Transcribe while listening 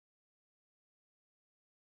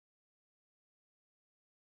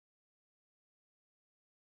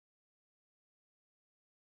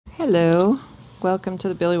Hello. Welcome to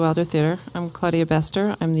the Billy Wilder Theater. I'm Claudia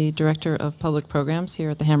Bester. I'm the Director of Public Programs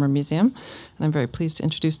here at the Hammer Museum, and I'm very pleased to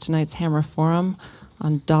introduce tonight's Hammer Forum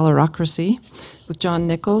on Dollarocracy with John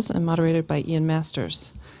Nichols and moderated by Ian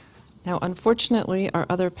Masters. Now, unfortunately, our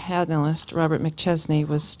other panelist, Robert McChesney,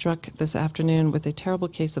 was struck this afternoon with a terrible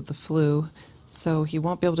case of the flu, so he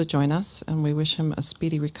won't be able to join us, and we wish him a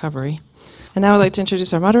speedy recovery. And now I'd like to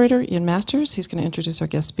introduce our moderator, Ian Masters. He's going to introduce our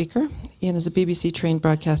guest speaker. Ian is a BBC-trained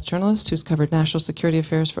broadcast journalist who's covered national security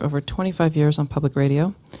affairs for over 25 years on public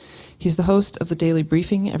radio. He's the host of the Daily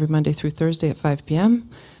Briefing every Monday through Thursday at 5 p.m.,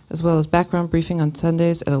 as well as Background Briefing on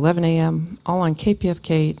Sundays at 11 a.m., all on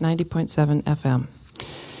KPFK 90.7 FM.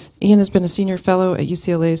 Ian has been a senior fellow at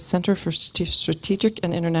UCLA's Center for Strategic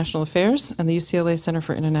and International Affairs and the UCLA Center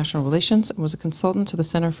for International Relations, and was a consultant to the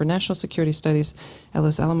Center for National Security Studies at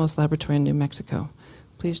Los Alamos Laboratory in New Mexico.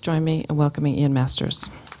 Please join me in welcoming Ian Masters.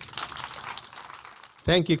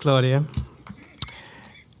 Thank you, Claudia,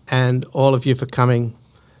 and all of you for coming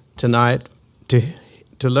tonight to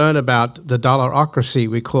learn about the dollarocracy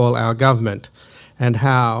we call our government and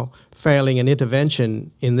how, failing an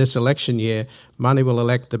intervention in this election year, money will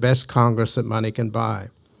elect the best Congress that money can buy.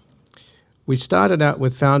 We started out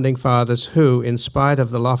with founding fathers who, in spite of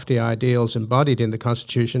the lofty ideals embodied in the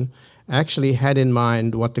Constitution, actually had in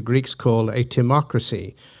mind what the Greeks called a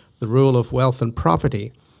timocracy, the rule of wealth and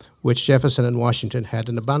property, which Jefferson and Washington had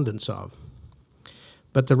an abundance of.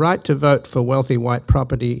 But the right to vote for wealthy white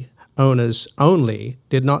property owners only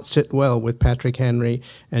did not sit well with Patrick Henry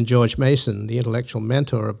and George Mason, the intellectual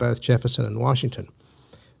mentor of both Jefferson and Washington.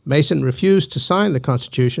 Mason refused to sign the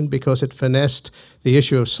Constitution because it finessed the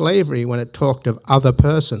issue of slavery when it talked of other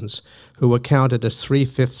persons who were counted as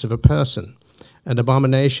 3/5 of a person, an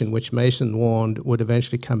abomination which Mason warned would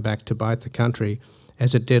eventually come back to bite the country,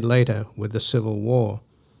 as it did later with the Civil War.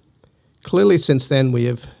 Clearly, since then, we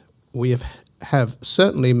have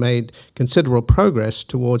certainly made considerable progress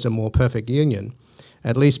towards a more perfect union,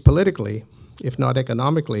 at least politically, if not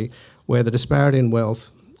economically, where the disparity in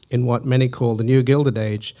wealth in what many call the New Gilded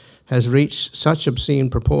Age has reached such obscene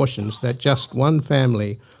proportions that just one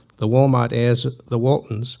family, the Walmart heirs, the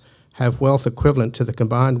Waltons, have wealth equivalent to the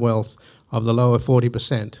combined wealth of the lower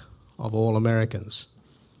 40% of all Americans.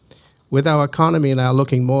 With our economy now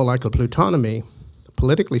looking more like a plutonomy,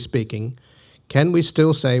 politically speaking, can we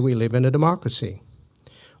still say we live in a democracy?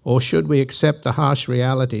 Or should we accept the harsh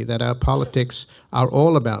reality that our politics are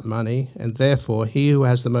all about money, and therefore he who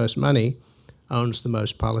has the most money owns the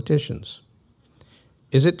most politicians?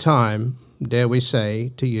 Is it time, dare we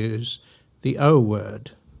say, to use the O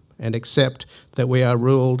word and accept that we are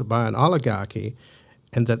ruled by an oligarchy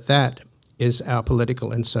and that is our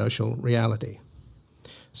political and social reality?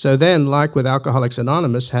 So then, like with Alcoholics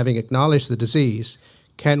Anonymous, having acknowledged the disease,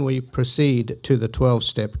 can we proceed to the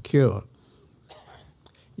 12-step cure?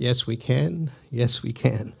 Yes, we can. Yes, we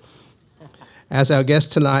can. As our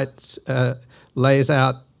guest tonight lays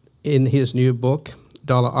out in his new book,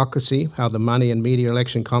 Dollarocracy, How the Money and Media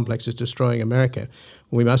Election Complex is Destroying America,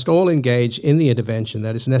 we must all engage in the intervention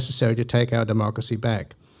that is necessary to take our democracy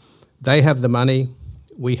back. They have the money,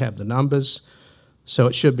 we have the numbers, so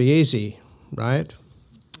it should be easy, right?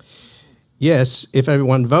 Yes, if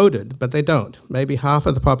everyone voted, but they don't. Maybe half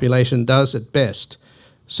of the population does at best.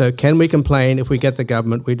 So can we complain if we get the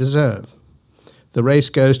government we deserve? The race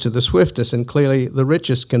goes to the swiftest, and clearly the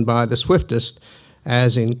richest can buy the swiftest,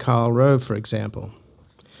 as in Karl Rove, for example.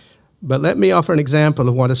 But let me offer an example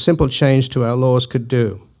of what a simple change to our laws could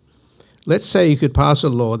do. Let's say you could pass a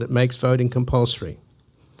law that makes voting compulsory.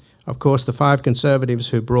 Of course, the 5 conservatives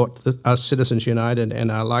who brought us Citizens United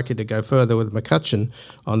and are likely to go further with McCutcheon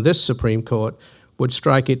on this Supreme Court would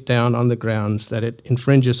strike it down on the grounds that it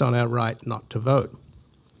infringes on our right not to vote.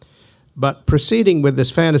 But proceeding with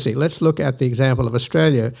this fantasy, let's look at the example of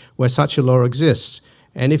Australia, where such a law exists.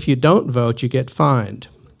 And if you don't vote, you get fined.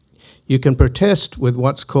 You can protest with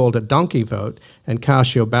what's called a donkey vote and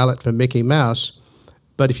cast your ballot for Mickey Mouse,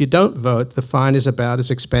 but if you don't vote, the fine is about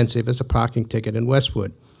as expensive as a parking ticket in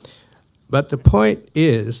Westwood. But the point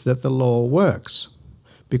is that the law works,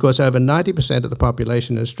 because over 90% of the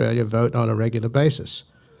population in Australia vote on a regular basis.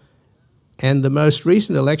 And the most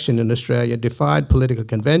recent election in Australia defied political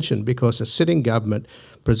convention because a sitting government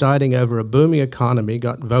presiding over a booming economy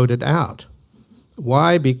got voted out.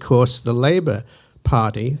 Why? Because the Labor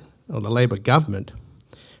Party, or the Labor government,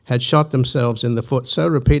 had shot themselves in the foot so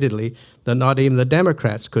repeatedly that not even the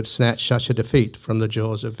Democrats could snatch such a defeat from the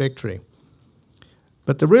jaws of victory.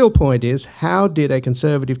 But the real point is, how did a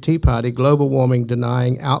conservative Tea Party global warming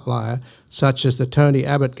denying outlier such as the Tony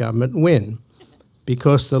Abbott government win?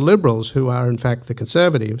 Because the Liberals, who are in fact the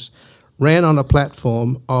Conservatives, ran on a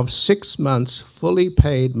platform of 6 months fully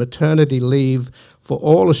paid maternity leave for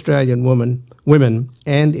all Australian women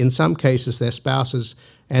and, in some cases, their spouses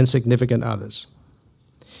and significant others.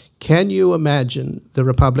 Can you imagine the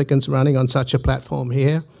Republicans running on such a platform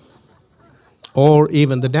here? Or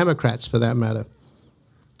even the Democrats, for that matter.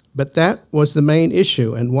 But that was the main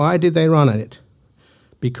issue, and why did they run on it?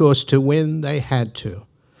 Because to win, they had to.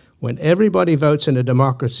 When everybody votes in a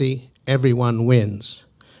democracy, everyone wins.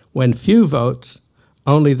 When few votes,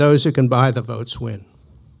 only those who can buy the votes win.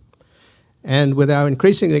 And with our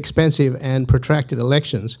increasingly expensive and protracted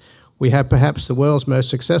elections, we have perhaps the world's most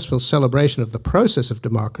successful celebration of the process of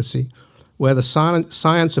democracy, where the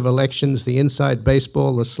science of elections, the inside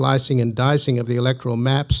baseball, the slicing and dicing of the electoral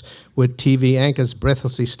maps, with TV anchors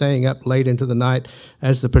breathlessly staying up late into the night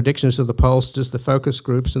as the predictions of the pollsters, the focus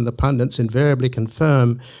groups, and the pundits invariably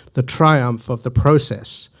confirm the triumph of the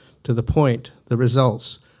process, to the point the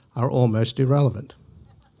results are almost irrelevant.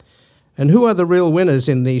 And who are the real winners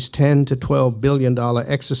in these $10 to $12 billion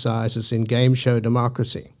exercises in game show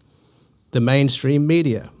democracy? The mainstream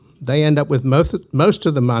media. They end up with most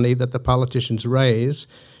of the money that the politicians raise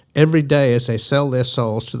every day as they sell their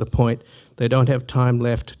souls to the point they don't have time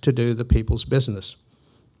left to do the people's business.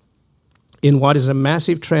 In what is a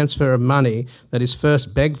massive transfer of money that is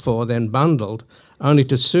first begged for, then bundled, only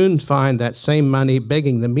to soon find that same money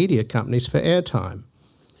begging the media companies for airtime.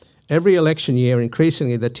 Every election year,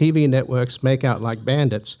 increasingly, the TV networks make out like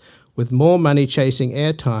bandits, with more money chasing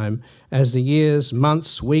airtime as the years,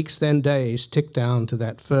 months, weeks, then days tick down to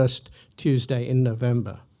that first Tuesday in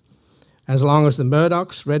November. As long as the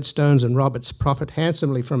Murdochs, Redstones, and Roberts profit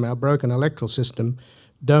handsomely from our broken electoral system,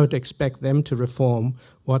 don't expect them to reform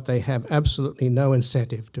what they have absolutely no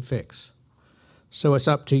incentive to fix. So it's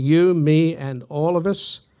up to you, me, and all of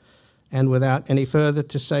us. And without any further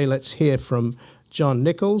to say, let's hear from John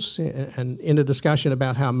Nichols, and in a discussion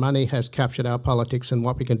about how money has captured our politics and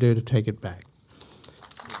what we can do to take it back.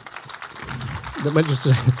 Let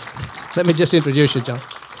me just introduce you, John.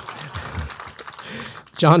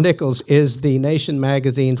 John Nichols is the Nation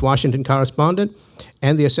magazine's Washington correspondent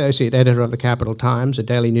and the associate editor of the Capital Times, a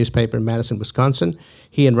daily newspaper in Madison, Wisconsin.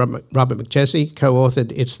 He and Robert McChesney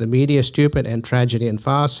co-authored It's the Media, Stupid and Tragedy and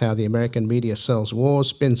Farce, How the American Media Sells Wars,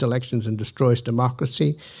 Spins Elections and Destroys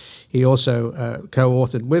Democracy. He also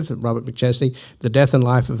co-authored with Robert McChesney The Death and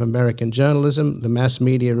Life of American Journalism, the mass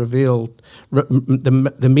media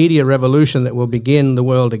the media revolution that will begin the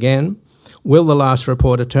world again. Will the Last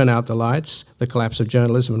Reporter Turn Out the Lights? The Collapse of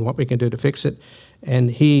Journalism and What We Can Do to Fix It. And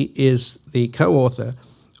he is the co-author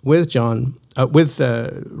with Robert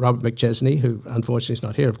McChesney, who unfortunately is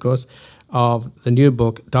not here, of course, of the new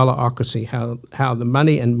book, Dollarocracy, How the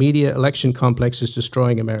Money and Media Election Complex is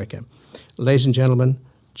Destroying America. Ladies and gentlemen,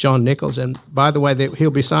 John Nichols, and by the way, he'll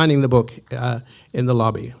be signing the book in the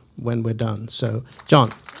lobby when we're done. So, John.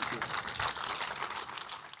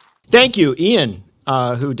 Thank you, Ian,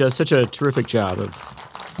 who does such a terrific job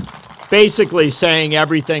of basically saying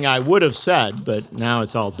everything I would have said, but now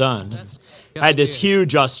it's all done. I had this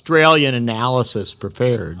huge Australian analysis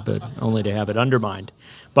prepared, but only to have it undermined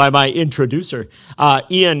by my introducer.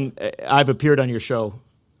 Ian, I've appeared on your show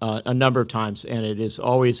a number of times, and it is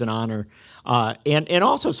always an honor and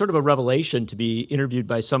also sort of a revelation to be interviewed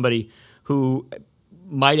by somebody who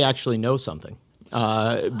might actually know something,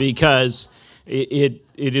 because it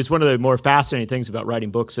is one of the more fascinating things about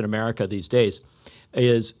writing books in America these days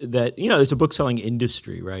is that, you know, there's a book-selling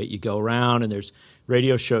industry, right? You go around and there's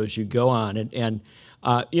radio shows you go on, and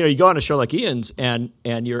you know, you go on a show like Ian's and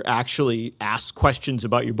you're actually asked questions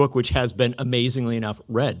about your book, which has been amazingly enough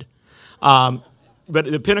read. But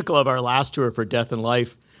the pinnacle of our last tour for Death and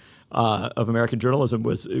Life of American Journalism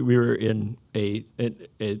was we were in a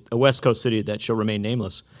West Coast city that shall remain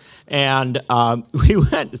nameless. And we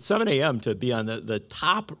went at 7 a.m. to be on the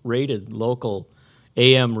top-rated local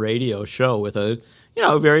AM radio show with a, you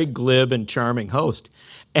know, very glib and charming host.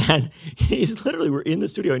 And he's literally, we're in the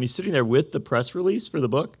studio, and he's sitting there with the press release for the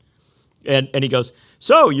book. And he goes,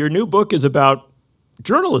 so your new book is about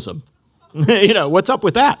journalism. You know, what's up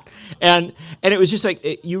with that? And it was just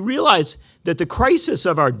like, you realize that the crisis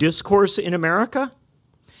of our discourse in America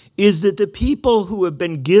is that the people who have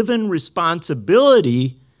been given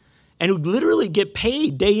responsibility and who literally get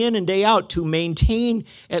paid day in and day out to maintain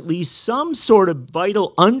at least some sort of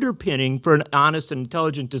vital underpinning for an honest and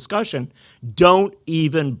intelligent discussion don't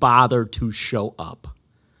even bother to show up.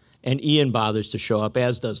 And Ian bothers to show up,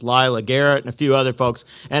 as does Lila Garrett and a few other folks,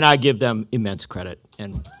 and I give them immense credit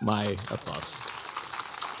and my applause.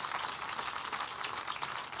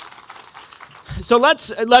 So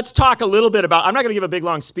let's talk a little bit about. I'm not going to give a big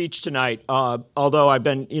long speech tonight, although I've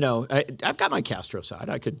been, I've got my Castro side.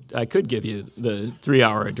 I could give you the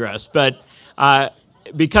 3-hour address, but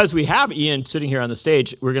because we have Ian sitting here on the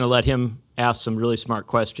stage, we're going to let him ask some really smart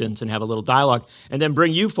questions and have a little dialogue, and then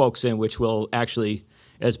bring you folks in, which will actually,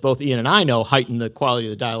 as both Ian and I know, heighten the quality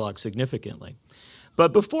of the dialogue significantly.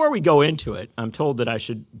 But before we go into it, I'm told that I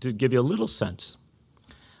should give you a little sense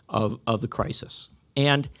of the crisis.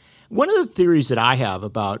 And one of the theories that I have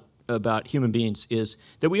about human beings is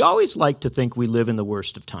that we always like to think we live in the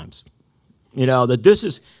worst of times. That this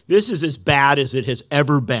is as bad as it has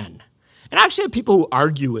ever been. And I actually have people who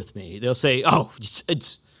argue with me. They'll say, "Oh,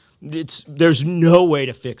 there's no way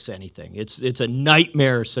to fix anything. It's a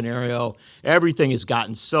nightmare scenario. Everything has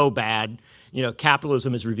gotten so bad.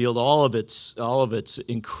 Capitalism has revealed all of its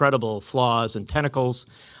incredible flaws and tentacles.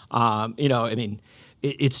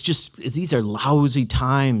 It's just these are lousy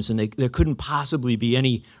times, and there couldn't possibly be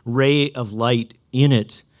any ray of light in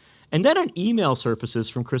it." And then an email surfaces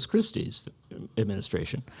from Chris Christie's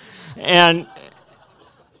administration, and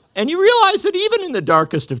you realize that even in the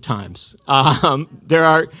darkest of times, there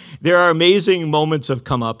are amazing moments of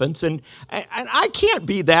comeuppance, and I can't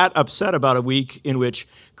be that upset about a week in which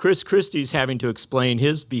Chris Christie's having to explain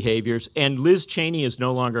his behaviors, and Liz Cheney is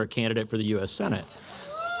no longer a candidate for the U.S. Senate.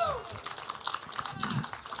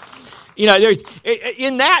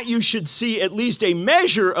 In that you should see at least a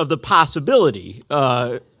measure of the possibility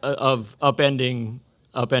of upending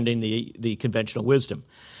the conventional wisdom.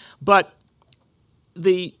 But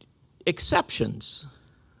the exceptions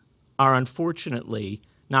are unfortunately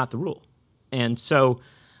not the rule. And so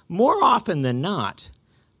more often than not,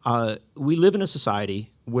 we live in a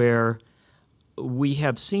society where we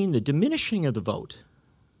have seen the diminishing of the vote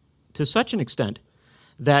to such an extent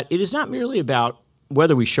that it is not merely about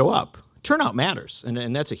whether we show up. Turnout matters,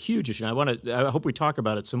 and that's a huge issue. I hope we talk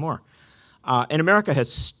about it some more. And America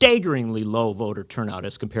has staggeringly low voter turnout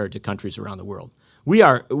as compared to countries around the world.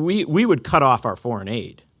 We would cut off our foreign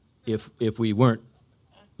aid if we weren't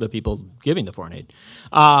the people giving the foreign aid.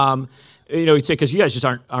 You'd say, because you guys just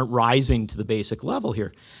aren't rising to the basic level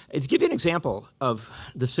here. To give you an example of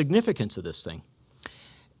the significance of this thing,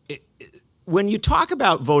 when you talk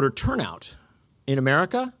about voter turnout in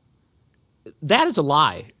America, that is a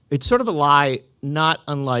lie. It's sort of a lie, not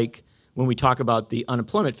unlike when we talk about the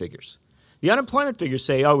unemployment figures. The unemployment figures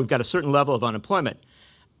say, oh, we've got a certain level of unemployment.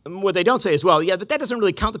 What they don't say is, well, yeah, but that doesn't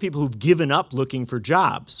really count the people who've given up looking for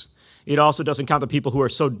jobs. It also doesn't count the people who are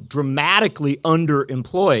so dramatically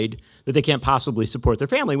underemployed that they can't possibly support their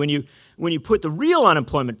family. When you put the real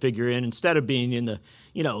unemployment figure in, instead of being in the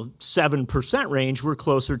 7% range, we're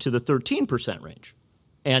closer to the 13% range.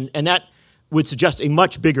 And that would suggest a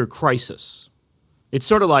much bigger crisis. It's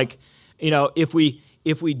sort of like, if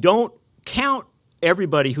we don't count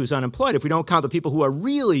everybody who's unemployed, if we don't count the people who are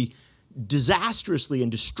really disastrously and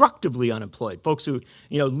destructively unemployed, folks who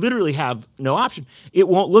literally have no option, it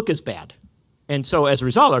won't look as bad. And so as a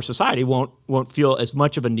result, our society won't feel as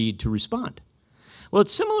much of a need to respond. Well,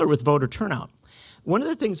 it's similar with voter turnout. One of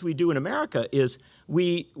the things we do in America is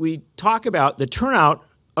we talk about the turnout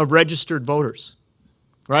of registered voters,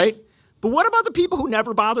 right? But what about the people who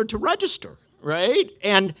never bothered to register, right?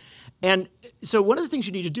 And so one of the things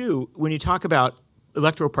you need to do when you talk about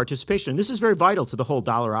electoral participation, and this is very vital to the whole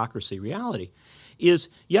dollarocracy reality, is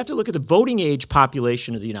you have to look at the voting age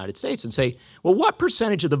population of the United States and say, well, what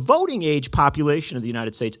percentage of the voting age population of the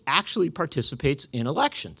United States actually participates in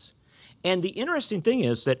elections? And the interesting thing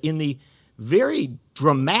is that in the very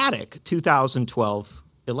dramatic 2012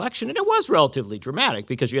 election, and it was relatively dramatic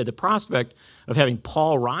because you had the prospect of having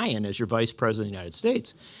Paul Ryan as your vice president of the United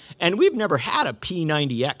States. And we've never had a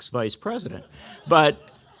P90X vice president. But,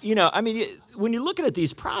 when you're looking at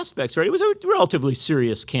these prospects, right, it was a relatively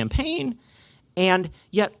serious campaign, and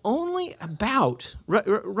yet only about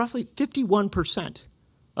roughly 51%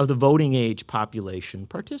 of the voting age population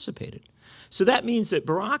participated. So that means that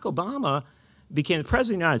Barack Obama became the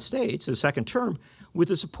president of the United States, his second term, with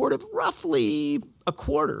the support of roughly a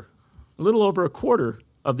little over a quarter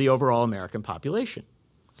of the overall American population.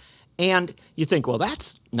 And you think, well,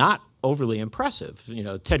 that's not overly impressive.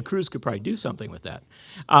 Ted Cruz could probably do something with that,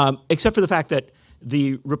 except for the fact that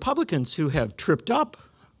the Republicans who have tripped up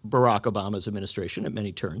Barack Obama's administration at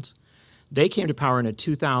many turns, they came to power in a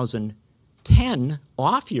 2010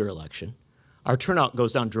 off-year election. Our turnout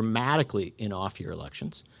goes down dramatically in off-year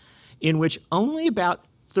elections, in which only about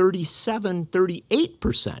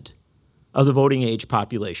 38% of the voting age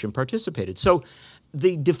population participated. So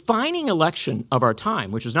the defining election of our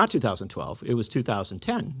time, which was not 2012, it was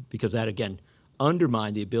 2010, because that, again,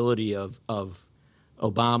 undermined the ability of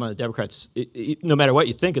Obama, Democrats, no matter what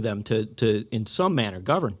you think of them, to in some manner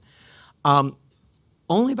govern.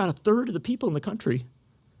 Only about a third of the people in the country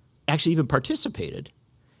actually even participated.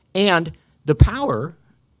 And the power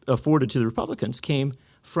afforded to the Republicans came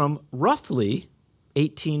from roughly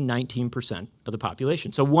 18, 19% of the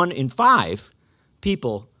population. So 1 in 5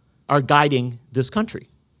 people are guiding this country,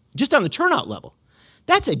 just on the turnout level.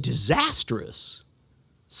 That's a disastrous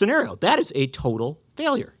scenario. That is a total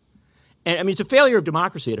failure. And I mean, it's a failure of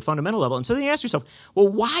democracy at a fundamental level. And so then you ask yourself, well,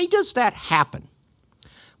 why does that happen?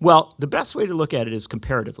 Well, the best way to look at it is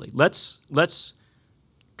comparatively. Let's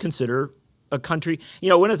consider a country. You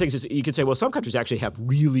know, one of the things is you could say, well, some countries actually have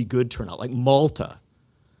really good turnout, like Malta.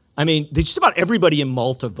 I mean, just about everybody in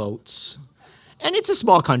Malta votes. And it's a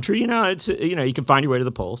small country, you know, you can find your way to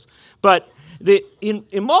the polls. But in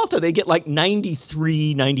Malta, they get like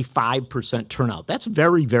 93, 95% turnout. That's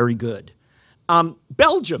very, very good.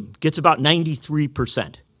 Belgium gets about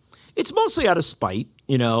 93%. It's mostly out of spite,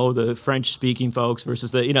 you know, the French-speaking folks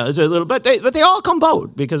versus the, you know, there's a little, but they all come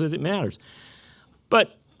vote because it matters.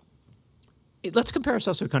 But let's compare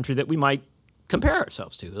ourselves to a country that we might compare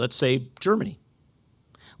ourselves to. Let's say Germany.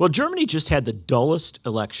 Well, Germany just had the dullest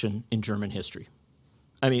election in German history.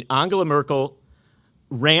 I mean, Angela Merkel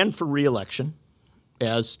ran for re-election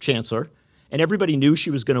as chancellor, and everybody knew she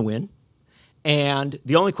was going to win. And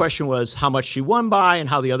the only question was how much she won by and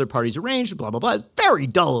how the other parties arranged, blah, blah, blah. It's a very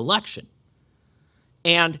dull election.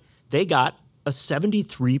 And they got a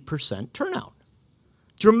 73% turnout,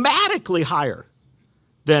 dramatically higher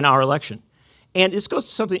than our election. And this goes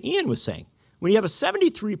to something Ian was saying. When you have a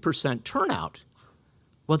 73% turnout,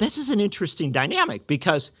 well, this is an interesting dynamic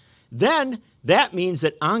because then that means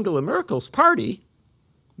that Angela Merkel's party,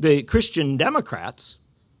 the Christian Democrats,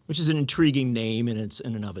 which is an intriguing name in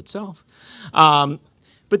and of itself, but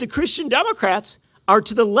the Christian Democrats are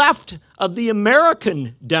to the left of the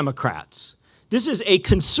American Democrats. This is a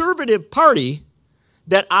conservative party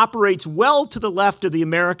that operates well to the left of the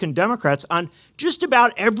American Democrats on just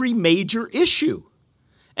about every major issue.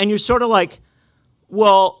 And you're sort of like,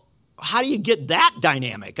 well, how do you get that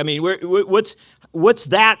dynamic? I mean, what's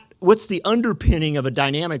the underpinning of a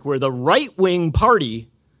dynamic where the right-wing party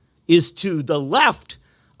is to the left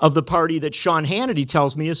of the party that Sean Hannity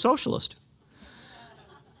tells me is socialist?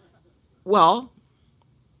 Well,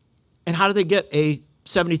 and how did they get a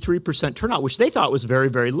 73% turnout, which they thought was very,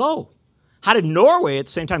 very low? How did Norway at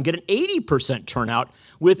the same time get an 80% turnout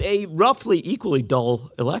with a roughly equally dull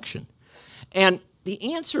election? And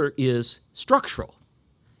the answer is structural.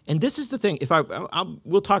 And this is the thing,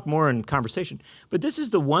 we'll talk more in conversation, but this is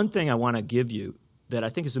the one thing I want to give you that I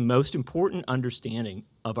think is the most important understanding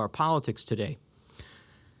of our politics today.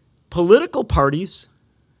 Political parties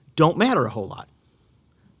don't matter a whole lot.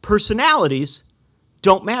 Personalities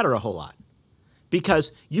don't matter a whole lot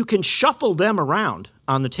because you can shuffle them around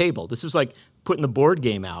on the table. This is like putting the board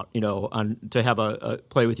game out, you know, to have a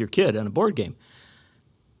play with your kid on a board game.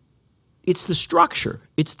 It's the structure,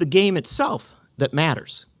 it's the game itself that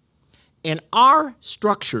matters. And our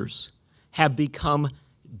structures have become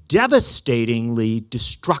devastatingly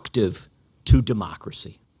destructive to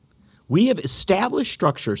democracy. We have established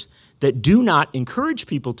structures that do not encourage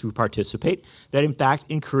people to participate, that in fact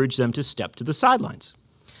encourage them to step to the sidelines.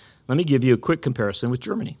 Let me give you a quick comparison with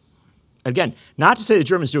Germany. Again, not to say the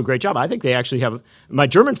Germans do a great job. I think they actually have, my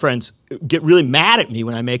German friends get really mad at me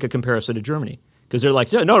when I make a comparison to Germany because they're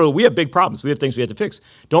like, no, we have big problems. We have things we have to fix.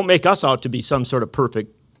 Don't make us out to be some sort of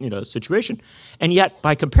perfect, you know, situation. And yet,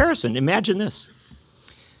 by comparison, imagine this.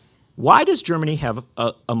 Why does Germany have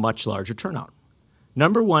a much larger turnout?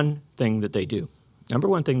 Number one thing they do,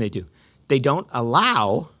 they don't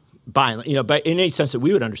allow, in any sense that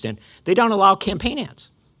we would understand, they don't allow campaign ads.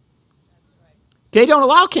 They don't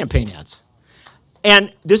allow campaign ads.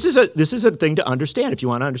 And this is a thing to understand if you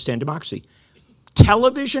want to understand democracy.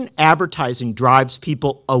 Television advertising drives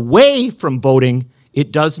people away from voting.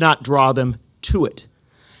 It does not draw them to it.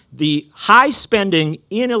 The high spending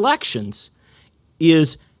in elections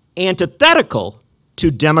is antithetical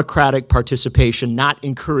to democratic participation, not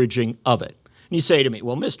encouraging of it. And you say to me,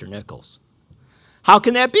 well, Mr. Nichols, how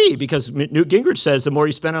can that be? Because Newt Gingrich says the more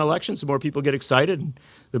you spend on elections, the more people get excited and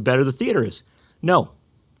the better the theater is. No,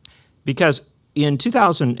 because in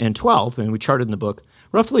 2012, and we charted in the book,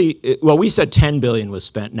 roughly, well, we said $10 billion was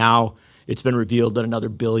spent. Now it's been revealed that another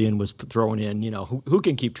 $1 billion was thrown in. You know, who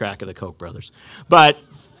can keep track of the Koch brothers? But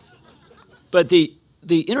the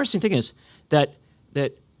interesting thing is that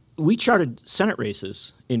we charted Senate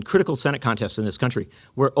races in critical Senate contests in this country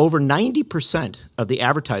where over 90% of the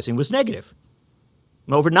advertising was negative.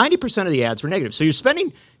 Over 90% of the ads were negative. So you're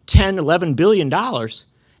spending $10, $11 billion,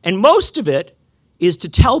 and most of it is to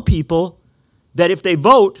tell people that if they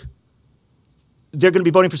vote, they're going to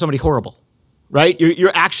be voting for somebody horrible, right?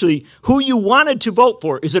 You're actually, who you wanted to vote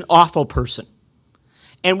for is an awful person.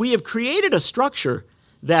 And we have created a structure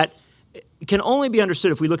that can only be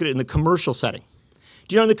understood if we look at it in the commercial setting.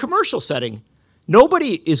 Do you know, in the commercial setting,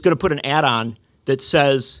 nobody is going to put an ad on that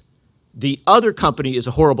says the other company is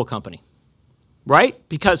a horrible company, right?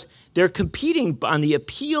 Because they're competing on the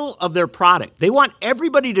appeal of their product. They want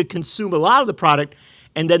everybody to consume a lot of the product,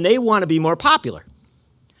 and then they want to be more popular.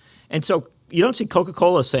 And so you don't see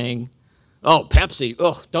Coca-Cola saying, oh, Pepsi,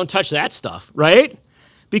 oh, don't touch that stuff, right?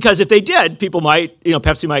 Because if they did, people might,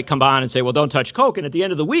 Pepsi might come on and say, well, don't touch Coke. And at the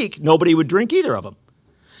end of the week, nobody would drink either of them.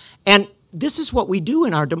 And this is what we do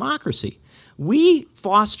in our democracy. We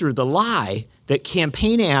foster the lie that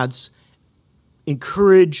campaign ads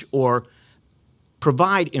encourage or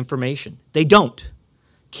provide information. They don't.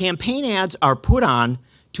 Campaign ads are put on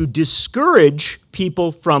to discourage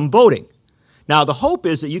people from voting. Now, the hope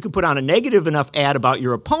is that you can put on a negative enough ad about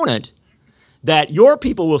your opponent that your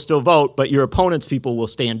people will still vote, but your opponent's people will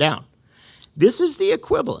stand down. This is the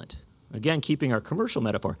equivalent, again, keeping our commercial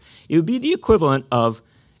metaphor, it would be the equivalent of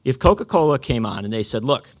if Coca-Cola came on and they said,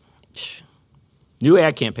 look, new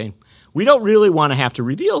ad campaign, we don't really want to have to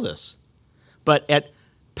reveal this, but at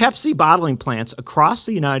Pepsi bottling plants across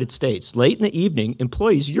the United States, late in the evening,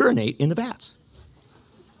 employees urinate in the vats.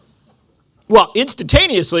 Well,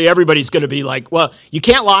 instantaneously, everybody's going to be like, well, you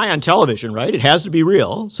can't lie on television, right? It has to be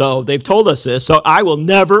real. So they've told us this, so I will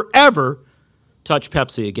never, ever touch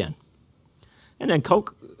Pepsi again. And then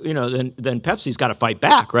Coke, then Pepsi's got to fight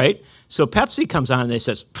back, right? So Pepsi comes on and they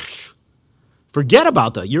says, forget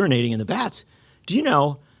about the urinating in the vats. Do you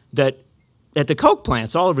know that at the Coke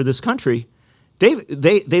plants all over this country,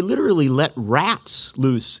 they literally let rats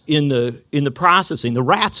loose in the processing. The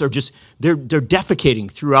rats are just they're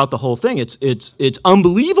defecating throughout the whole thing. It's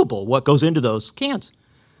unbelievable what goes into those cans.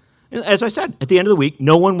 As I said, at the end of the week,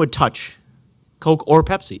 no one would touch Coke or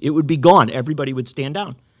Pepsi. It would be gone. Everybody would stand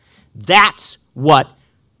down. That's what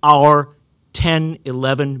our $10,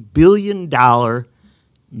 $11 billion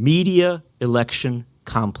media election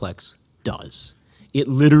complex does. It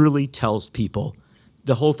literally tells people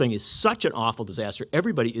the whole thing is such an awful disaster.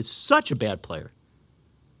 Everybody is such a bad player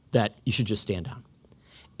that you should just stand down.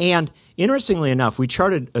 And interestingly enough, we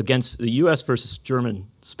charted against the U.S. versus German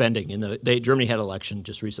spending. Germany had an election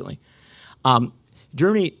just recently.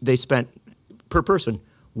 Germany, they spent, per person,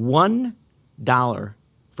 $1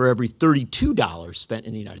 for every $32 spent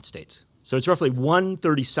in the United States. So it's roughly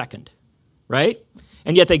 1/32, right?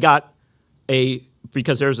 And yet they got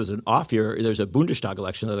because theirs is an off year, there's a Bundestag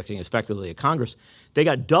election electing effectively a Congress, they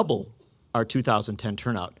got double our 2010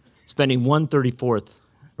 turnout, spending 1/34 or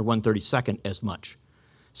 1/32 as much.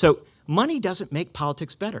 So money doesn't make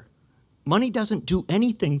politics better. Money doesn't do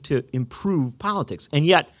anything to improve politics. And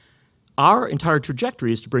yet our entire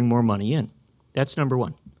trajectory is to bring more money in. That's number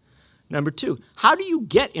one. Number two, how do you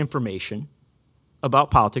get information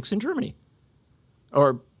about politics in Germany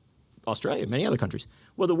or Australia, many other countries?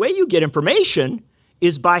 Well, the way you get information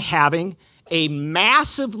is by having a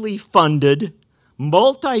massively funded,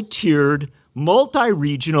 multi-tiered,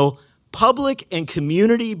 multi-regional public and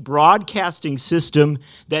community broadcasting system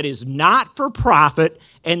that is not for profit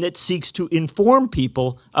and that seeks to inform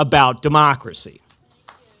people about democracy.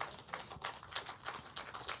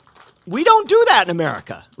 We don't do that in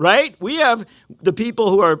America, right? We have the people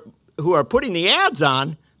who are putting the ads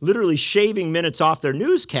on literally shaving minutes off their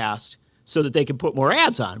newscast so that they can put more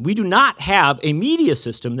ads on. We do not have a media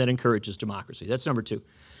system that encourages democracy. That's number two.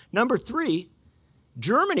 Number three,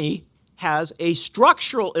 Germany has a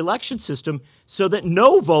structural election system so that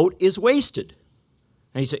no vote is wasted.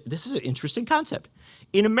 And you say, this is an interesting concept.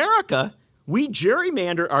 In America, we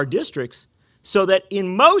gerrymander our districts so that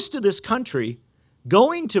in most of this country,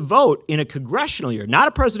 going to vote in a congressional year, not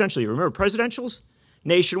a presidential year. Remember, presidential's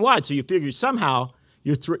nationwide, so you figure somehow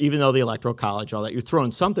even though the Electoral College, all that, you're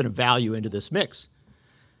throwing something of value into this mix.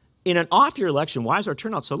 In an off-year election, why is our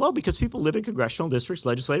turnout so low? Because people live in congressional districts,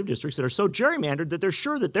 legislative districts that are so gerrymandered that they're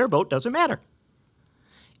sure that their vote doesn't matter.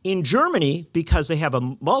 In Germany, because they have a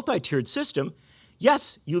multi-tiered system,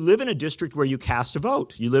 yes, you live in a district where you cast a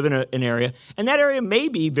vote. You live in an area, and that area may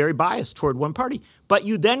be very biased toward one party, but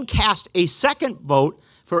you then cast a second vote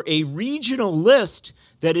for a regional list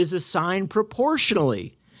that is assigned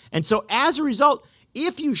proportionally. And so as a result,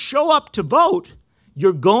 if you show up to vote,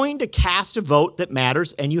 you're going to cast a vote that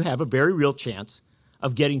matters, and you have a very real chance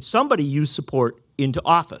of getting somebody you support into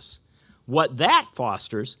office. What that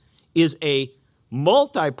fosters is a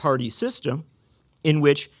multi-party system in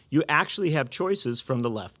which you actually have choices from the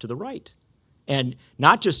left to the right. And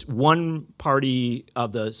not just one party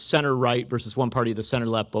of the center right versus one party of the center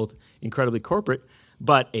left, both incredibly corporate,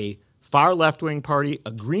 but a far left-wing party,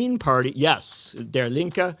 a green party, yes, Der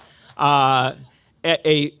Linke, a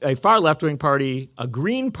far left-wing party, a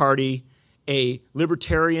green party, a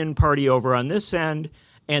libertarian party over on this end,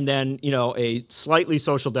 and then, you know, a slightly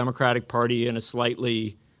social democratic party and a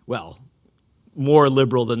slightly, well, more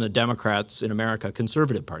liberal than the Democrats in America,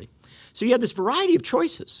 conservative party. So you have this variety of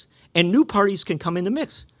choices, and new parties can come in the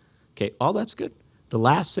mix. Okay, all that's good. The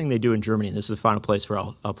last thing they do in Germany, and this is the final place where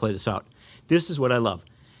I'll play this out. This is what I love.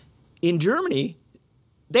 In Germany,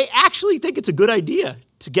 they actually think it's a good idea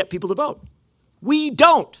to get people to vote. We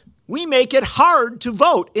don't. We make it hard to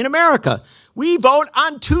vote in America. We vote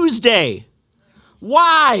on Tuesday.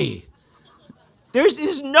 Why? There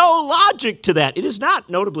is no logic to that. It is not,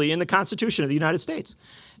 notably, in the Constitution of the United States.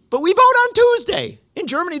 But we vote on Tuesday. In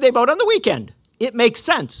Germany, they vote on the weekend. It makes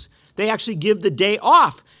sense. They actually give the day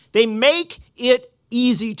off. They make it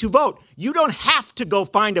easy to vote. You don't have to go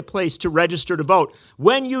find a place to register to vote.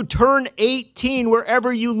 When you turn 18,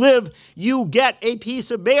 wherever you live, you get a piece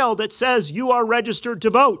of mail that says you are registered to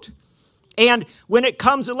vote. And when it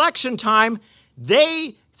comes election time,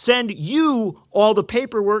 they send you all the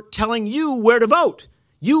paperwork telling you where to vote.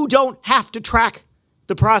 You don't have to track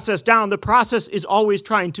the process down. The process is always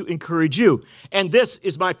trying to encourage you. And this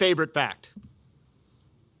is my favorite fact.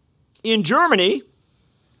 In Germany,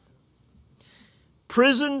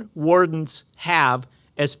 prison wardens have,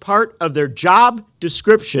 as part of their job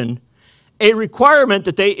description, a requirement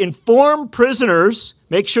that they inform prisoners,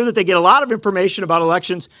 make sure that they get a lot of information about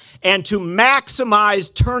elections, and to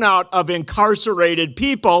maximize turnout of incarcerated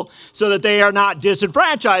people so that they are not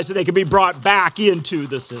disenfranchised and they can be brought back into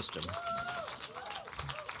the system.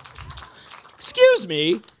 Excuse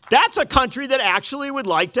me, that's a country that actually would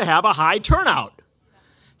like to have a high turnout.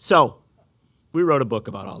 So, we wrote a book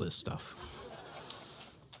about all this stuff.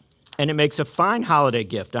 And it makes a fine holiday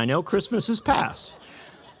gift. I know Christmas is past.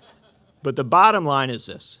 But the bottom line is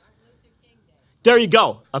this. There you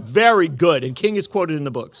go. A very good. And King is quoted in the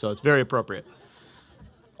book, so it's very appropriate.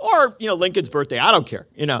 Or, you know, Lincoln's birthday. I don't care,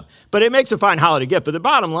 you know. But it makes a fine holiday gift. But the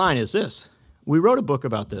bottom line is this. We wrote a book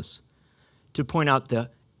about this to point out the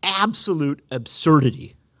absolute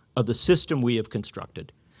absurdity of the system we have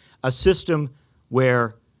constructed. A system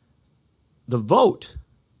where the vote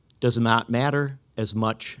does not matter as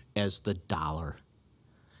much as the dollar.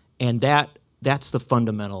 And that's the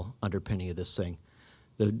fundamental underpinning of this thing.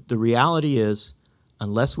 The reality is,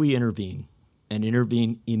 unless we intervene, and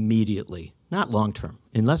intervene immediately, not long term,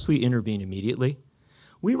 unless we intervene immediately,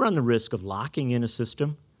 we run the risk of locking in a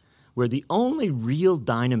system where the only real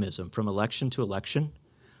dynamism from election to election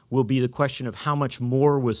will be the question of how much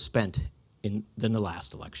more was spent than the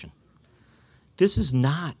last election. This is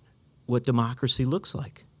not what democracy looks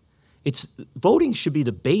like. Voting should be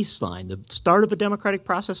the baseline, the start of a democratic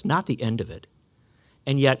process, not the end of it.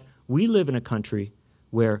 And yet, we live in a country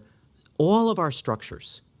where all of our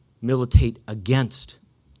structures militate against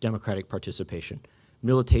democratic participation,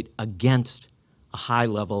 militate against a high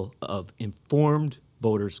level of informed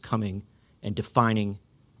voters coming and defining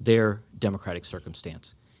their democratic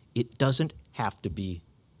circumstance. It doesn't have to be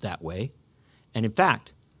that way. And in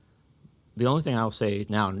fact, the only thing I'll say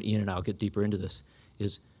now, and Ian and I'll get deeper into this,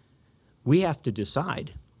 is we have to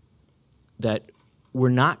decide that we're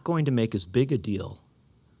not going to make as big a deal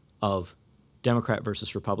of Democrat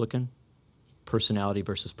versus Republican, personality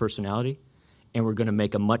versus personality, and we're going to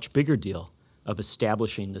make a much bigger deal of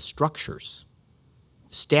establishing the structures,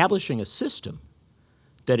 establishing a system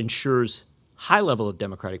that ensures high level of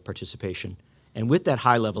democratic participation. And with that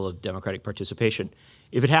high level of democratic participation,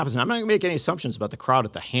 if it happens, and I'm not going to make any assumptions about the crowd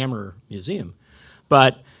at the Hammer Museum,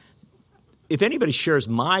 but if anybody shares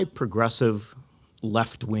my progressive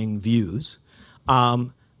left-wing views,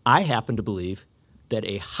 I happen to believe that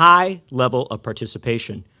a high level of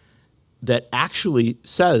participation that actually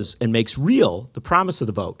says and makes real the promise of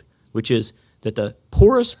the vote, which is that the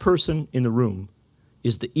poorest person in the room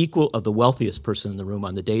is the equal of the wealthiest person in the room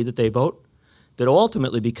on the day that they vote, that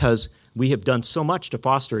ultimately, because we have done so much to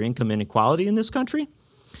foster income inequality in this country,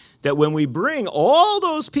 that when we bring all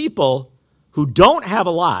those people who don't have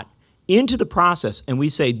a lot into the process and we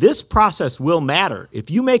say this process will matter, if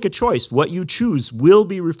you make a choice, what you choose will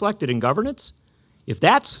be reflected in governance, if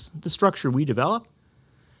that's the structure we develop,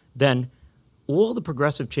 then all the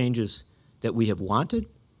progressive changes that we have wanted,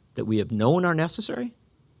 that we have known are necessary,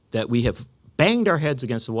 that we have banged our heads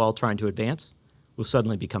against the wall trying to advance, will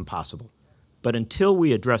suddenly become possible. But until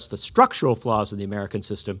we address the structural flaws of the American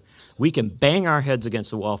system, we can bang our heads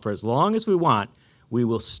against the wall for as long as we want. We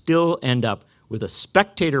will still end up with a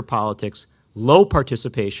spectator politics low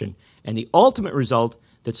participation, and the ultimate result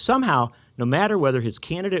that somehow, no matter whether his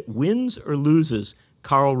candidate wins or loses,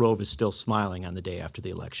 Karl Rove is still smiling on the day after the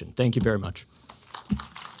election. Thank you very much.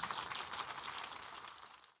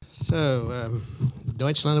 So,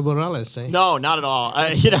 Deutschland über alles, eh? No, not at all.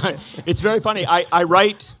 It's very funny. I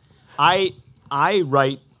write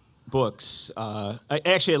books.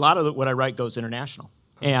 Actually, a lot of what I write goes international,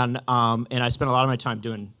 and I spend a lot of my time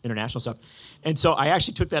doing international stuff. And so I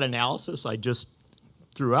actually took that analysis I just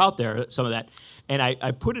threw out there, some of that, and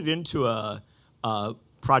I put it into a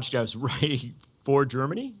project I was writing for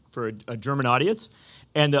Germany, for a German audience,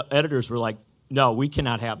 and the editors were like, "No, we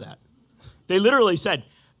cannot have that." They literally said,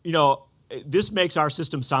 this makes our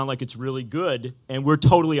system sound like it's really good, and we're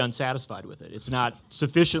totally unsatisfied with it. It's not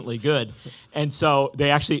sufficiently good. And so they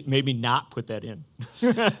actually made me not put that in.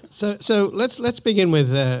 So let's begin with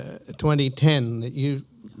 2010 that you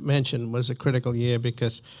mentioned was a critical year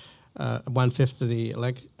because 1/5 of the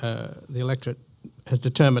electorate has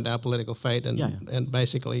determined our political fate, and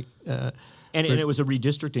basically... And it was a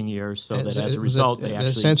redistricting year, so that as a result, they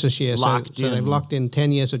actually census year, locked in. So they've locked in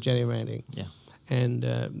 10 years of gerrymandering. Yeah. And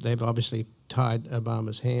they've obviously tied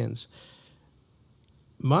Obama's hands.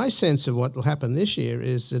 My sense of what will happen this year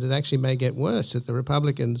is that it actually may get worse, that the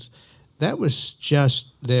Republicans, that was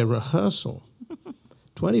just their rehearsal.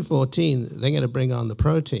 2014, they're going to bring on the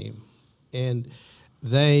pro team. And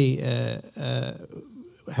they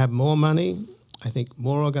have more money, I think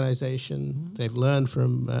more organization. They've learned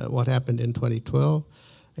from what happened in 2012,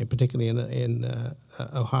 and particularly in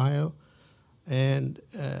Ohio. And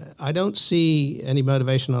I don't see any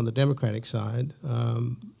motivation on the Democratic side.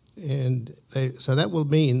 So that will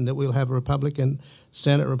mean that we'll have a Republican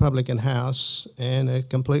Senate, Republican House, and a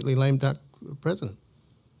completely lame duck president.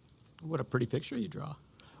 What a pretty picture you draw.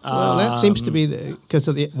 Well, that seems to be because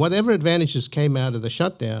of whatever advantages came out of the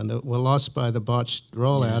shutdown that were lost by the botched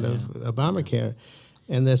rollout of Obamacare,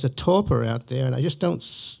 and there's a torpor out there, and I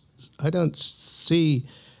don't see.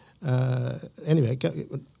 Anyway,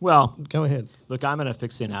 go ahead. Look, I'm an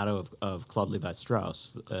aficionado of Claude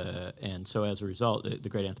Levi-Strauss, and so as a result, the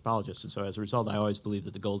great anthropologist, and so as a result, I always believe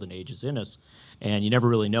that the golden age is in us, and you never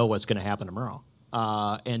really know what's going to happen tomorrow.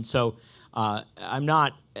 And so I'm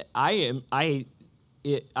not. I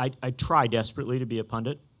try desperately to be a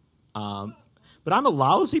pundit, but I'm a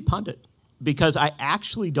lousy pundit because I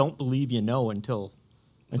actually don't believe you know until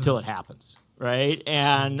it happens, right?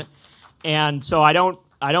 And so I don't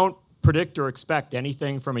predict or expect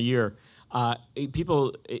anything from a year.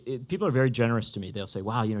 People are very generous to me. They'll say,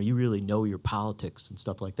 "Wow, you really know your politics and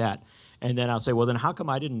stuff like that." And then I'll say, "Well, then how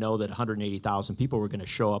come I didn't know that 180,000 people were going to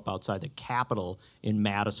show up outside the Capitol in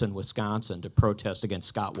Madison, Wisconsin, to protest against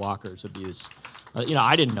Scott Walker's abuse?"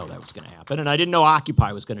 I didn't know that was going to happen, and I didn't know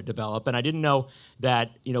Occupy was going to develop, and I didn't know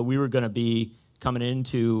that we were going to be coming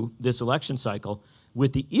into this election cycle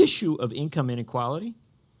with the issue of income inequality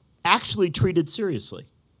actually treated seriously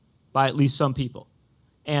by at least some people.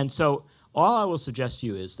 And so all I will suggest to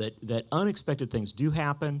you is that unexpected things do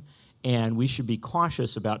happen, and we should be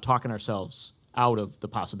cautious about talking ourselves out of the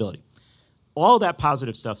possibility. All that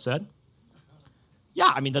positive stuff said,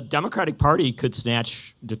 yeah, I mean, the Democratic Party could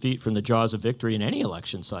snatch defeat from the jaws of victory in any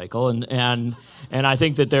election cycle, and I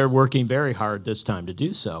think that they're working very hard this time to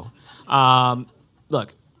do so.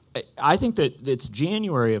 Look, I think that it's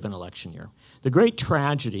January of an election year. The great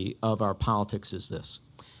tragedy of our politics is this,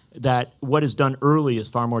 that what is done early is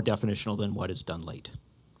far more definitional than what is done late.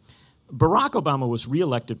 Barack Obama was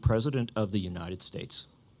reelected President of the United States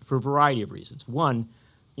for a variety of reasons. One,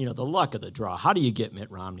 the luck of the draw. How do you get Mitt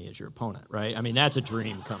Romney as your opponent, right? I mean, that's a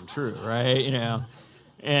dream come true, right?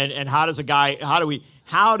 And how do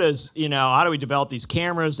we develop these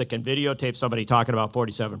cameras that can videotape somebody talking about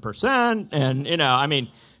 47%? And, I mean,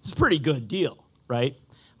 it's a pretty good deal, right?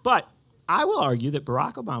 But I will argue that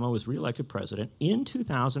Barack Obama was reelected president in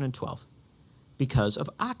 2012 because of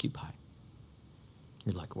Occupy.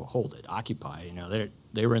 You're like, well, hold it, Occupy.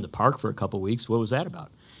 They were in the park for a couple weeks. What was that about?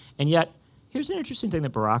 And yet, here's an interesting thing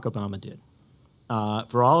that Barack Obama did.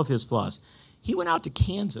 For all of his flaws, he went out to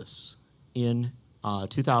Kansas in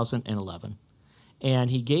 2011, and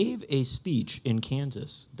he gave a speech in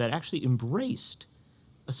Kansas that actually embraced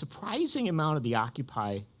a surprising amount of the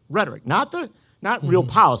Occupy rhetoric, not real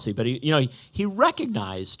policy, but he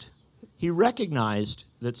recognized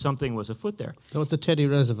that something was afoot there. That was the Teddy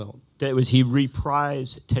Roosevelt. He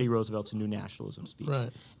reprised Teddy Roosevelt's New Nationalism speech. Right.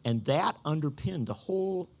 And that underpinned the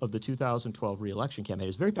whole of the 2012 re-election campaign. It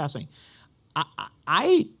was very fascinating.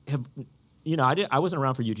 I wasn't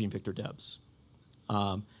around for Eugene Victor Debs,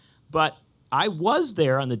 but I was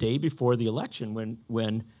there on the day before the election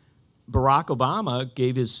when Barack Obama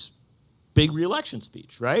gave his big re-election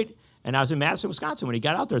speech, right? And I was in Madison, Wisconsin when he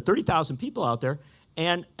got out there, 30,000 people out there.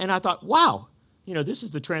 And I thought, wow, this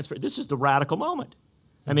is the transfer. This is the radical moment.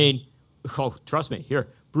 I mean, trust me, here,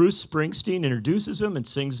 Bruce Springsteen introduces him and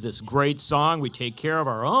sings this great song, We Take Care of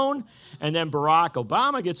Our Own. And then Barack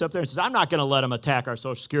Obama gets up there and says, I'm not going to let them attack our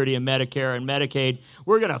Social Security and Medicare and Medicaid.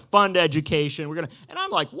 We're going to fund education. And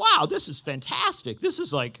I'm like, wow, this is fantastic. This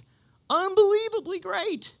is like unbelievably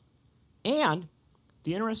great. And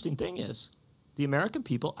the interesting thing is, the American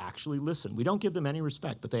people actually listen. We don't give them any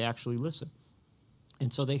respect, but they actually listen.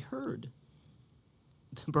 And so they heard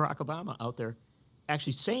Barack Obama out there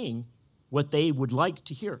actually saying what they would like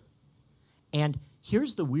to hear. And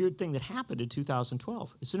here's the weird thing that happened in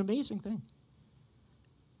 2012. It's an amazing thing.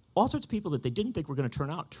 All sorts of people that they didn't think were going to turn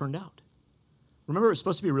out, turned out. Remember, it was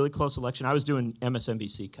supposed to be a really close election. I was doing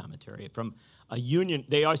MSNBC commentary from a union.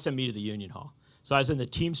 They always send me to the Union Hall. So I was in the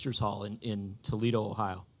Teamsters Hall in Toledo,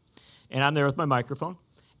 Ohio. And I'm there with my microphone.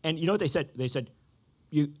 And you know what they said? They said,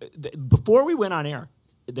 before we went on air,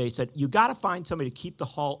 they said, you got to find somebody to keep the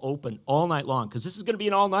hall open all night long, because this is going to be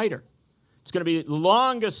an all-nighter. It's going to be the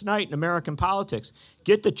longest night in American politics.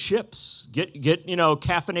 Get the chips, get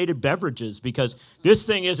caffeinated beverages, because this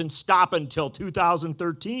thing isn't stopping until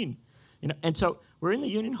 2013. And so we're in the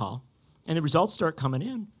Union Hall, and the results start coming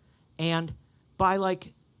in, and by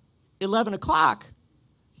like 11 o'clock,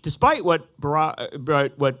 despite what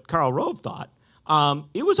Karl Rove thought,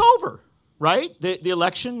 it was over, right? The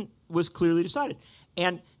election was clearly decided.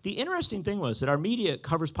 And the interesting thing was that our media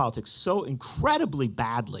covers politics so incredibly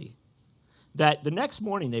badly that the next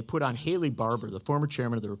morning they put on Haley Barbour, the former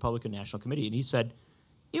chairman of the Republican National Committee, and he said,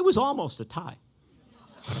 it was almost a tie.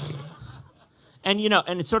 And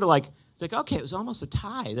it's sort of like, okay, it was almost a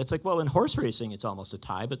tie. That's like, well, in horse racing, it's almost a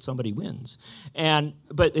tie, but somebody wins.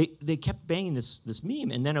 But they kept banging this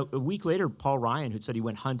meme. And then a week later, Paul Ryan, who said he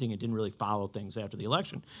went hunting and didn't really follow things after the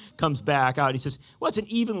election, comes back out. He says, well, it's an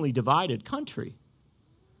evenly divided country.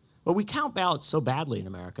 Well, we count ballots so badly in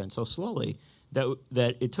America and so slowly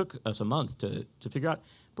that it took us a month to figure out.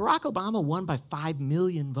 Barack Obama won by 5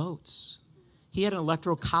 million votes. He had an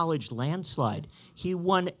electoral college landslide. He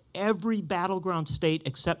won every battleground state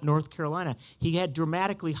except North Carolina. He had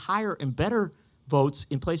dramatically higher and better votes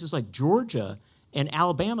in places like Georgia and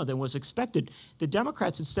Alabama than was expected. The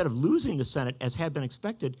Democrats, instead of losing the Senate, as had been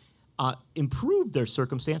expected, improved their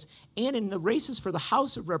circumstance. And in the races for the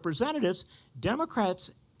House of Representatives,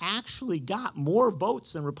 Democrats actually got more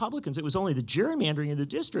votes than Republicans. It was only the gerrymandering of the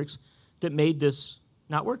districts that made this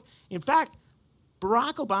not work. In fact,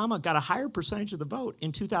 Barack Obama got a higher percentage of the vote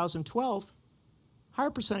in 2012, higher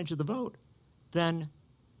percentage of the vote than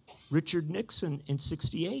Richard Nixon in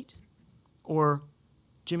 68, or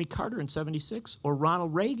Jimmy Carter in 76, or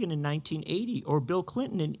Ronald Reagan in 1980, or Bill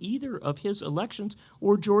Clinton in either of his elections,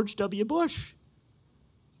 or George W. Bush.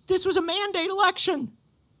 This was a mandate election.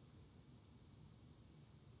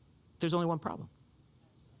 There's only one problem.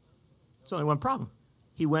 There's only one problem.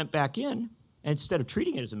 He went back in, and instead of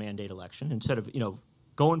treating it as a mandate election, instead of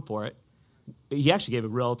going for it, he actually gave a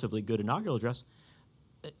relatively good inaugural address.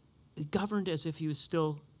 He governed as if he was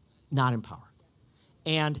still not in power.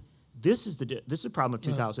 And this is the problem of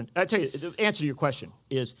 2000. I tell you, the answer to your question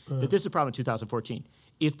is that this is the problem in 2014.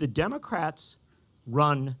 If the Democrats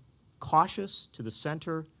run cautious to the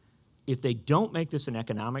center, if they don't make this an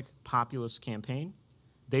economic populist campaign,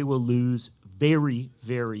 they will lose very,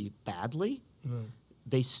 very badly.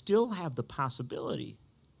 They still have the possibility,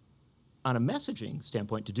 on a messaging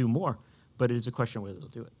standpoint, to do more, but it is a question of whether they'll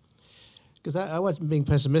do it. Because I wasn't being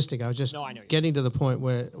pessimistic. I was just getting to the point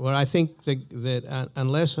where I think that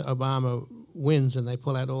unless Obama wins and they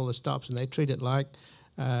pull out all the stops and they treat it like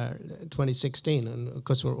 2016, and of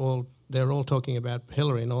course they're all talking about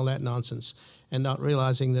Hillary and all that nonsense, and not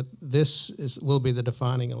realizing that this will be the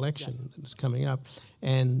defining election that's coming up.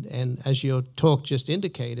 And as your talk just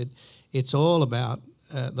indicated, it's all about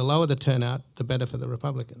the lower the turnout, the better for the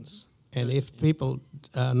Republicans. And if people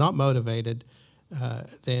are not motivated,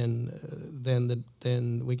 then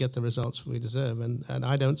we get the results we deserve. And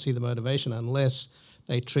I don't see the motivation unless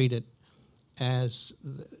they treat it as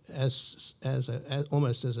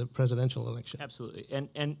almost as a presidential election. Absolutely,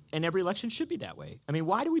 and every election should be that way. I mean,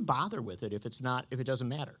 why do we bother with it if it doesn't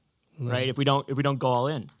matter, right? If we don't go all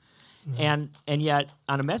in, and yet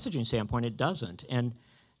on a messaging standpoint, it doesn't. And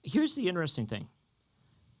here's the interesting thing: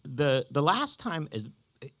 the last time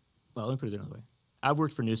let me put it another way. I've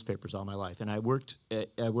worked for newspapers all my life, and I worked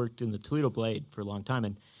in the Toledo Blade for a long time,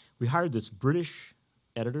 and we hired this British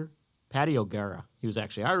editor, Paddy O'Gara. He was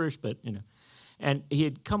actually Irish, but and he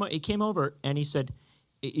came over and he said,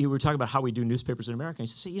 you were talking about how we do newspapers in America. And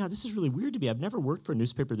he said, this is really weird to me. I've never worked for a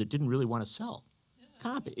newspaper that didn't really want to sell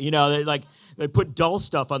copy. They put dull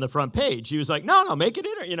stuff on the front page. He was like, no, make it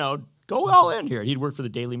go all in here. And he'd worked for the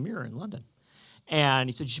Daily Mirror in London. And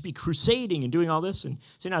he said, you should be crusading and doing all this. And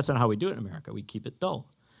so that's not how we do it in America. We keep it dull.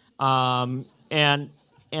 And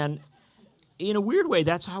in a weird way,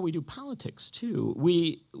 that's how we do politics, too.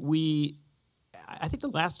 I think the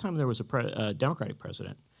last time there was a Democratic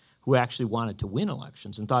president who actually wanted to win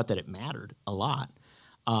elections and thought that it mattered a lot,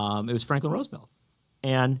 it was Franklin Roosevelt.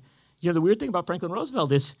 And the weird thing about Franklin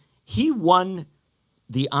Roosevelt is he won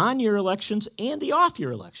the on-year elections and the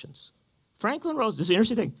off-year elections. This is an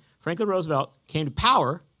interesting thing. Franklin Roosevelt came to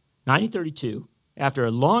power 1932 after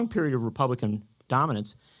a long period of Republican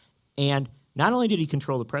dominance, and not only did he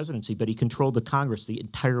control the presidency, but he controlled the Congress the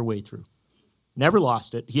entire way through. Never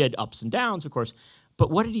lost it. He had ups and downs, of course.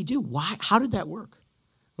 But what did he do? How did that work?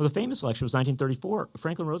 Well, the famous election was 1934.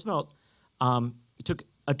 Franklin Roosevelt took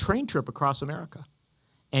a train trip across America.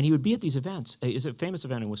 And he would be at these events. It's a famous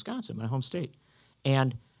event in Wisconsin, my home state.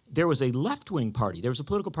 And there was a left-wing party. There was a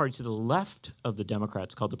political party to the left of the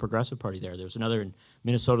Democrats called the Progressive Party there. There was another in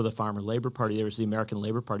Minnesota, the Farmer Labor Party. There was the American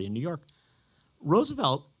Labor Party in New York.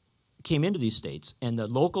 Roosevelt came into these states, and the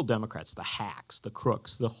local Democrats, the hacks, the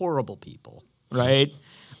crooks, the horrible people, right,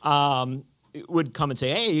 would come and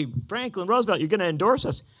say, hey, Franklin Roosevelt, you're going to endorse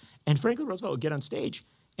us. And Franklin Roosevelt would get on stage,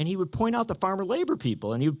 and he would point out the farmer labor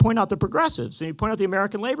people, and he would point out the progressives, and he'd point out the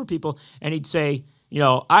American labor people, and he'd say,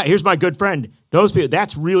 here's my good friend. Those people,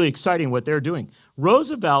 that's really exciting what they're doing.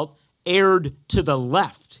 Roosevelt erred to the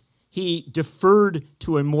left. He deferred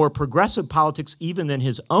to a more progressive politics even than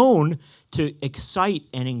his own to excite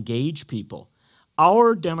and engage people.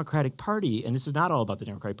 Our Democratic Party, and this is not all about the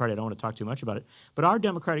Democratic Party, I don't want to talk too much about it, but our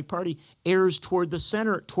Democratic Party errs toward the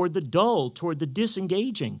center, toward the dull, toward the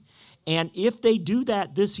disengaging. And if they do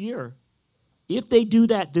that this year,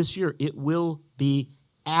 it will be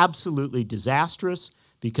absolutely disastrous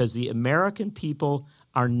because the American people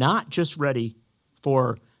are not just ready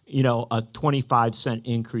for, a 25-cent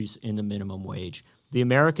increase in the minimum wage. The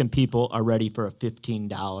American people are ready for a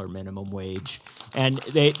 $15 minimum wage. And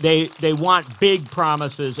they want big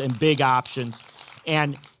promises and big options.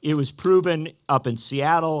 And it was proven up in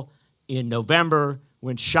Seattle in November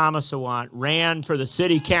when Shama Sawant ran for the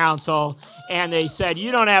city council, and they said,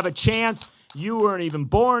 you don't have a chance. You weren't even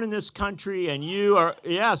born in this country, and you are,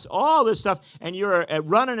 yes, all this stuff, and you're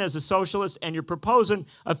running as a socialist, and you're proposing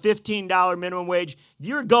a $15 minimum wage.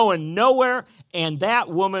 You're going nowhere, and that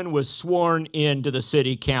woman was sworn into the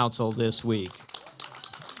city council this week.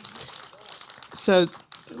 So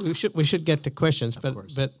we should get to questions,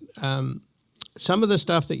 but some of the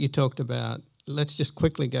stuff that you talked about, let's just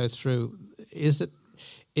quickly go through. Is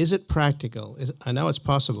it practical? I know it's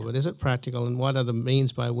possible, but is it practical? And what are the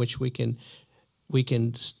means by which we can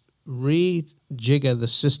rejigger the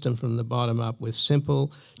system from the bottom up with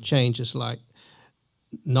simple changes like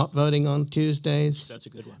not voting on Tuesdays? That's a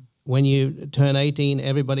good one. When you turn 18,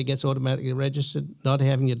 everybody gets automatically registered, not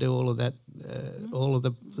having to do all of that, all of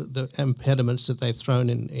the impediments that they've thrown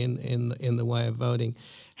in the way of voting.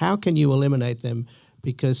 How can you eliminate them?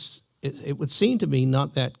 Because it would seem to be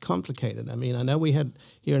not that complicated. I mean, I know we had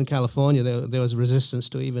here in California, there was resistance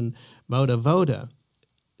to even voter.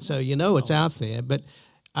 So it's out there. But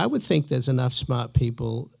I would think there's enough smart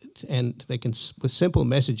people, and they can, with simple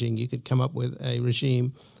messaging, you could come up with a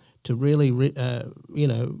regime to really,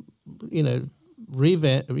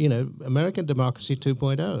 revamp, American democracy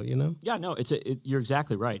 2.0. Yeah, no, you're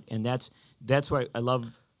exactly right, and that's why I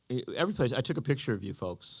love every place. I took a picture of you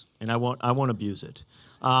folks, and I won't abuse it.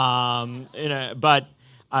 But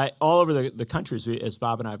all over the countries, as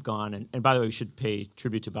Bob and I have gone, and by the way, we should pay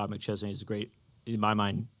tribute to Bob McChesney. He's a great, in my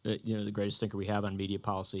mind, the greatest thinker we have on media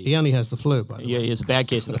policy. He only has the flu, by the way. Yeah, he has a bad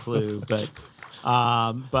case of the flu, but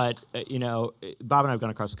Bob and I have gone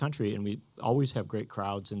across the country, and we always have great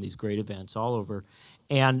crowds and these great events all over.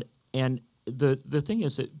 And the thing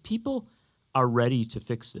is that people are ready to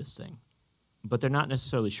fix this thing, but they're not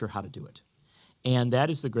necessarily sure how to do it. And that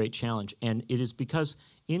is the great challenge. And it is because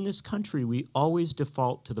in this country, we always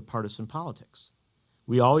default to the partisan politics.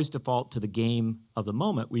 We always default to the game of the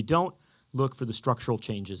moment. We don't look for the structural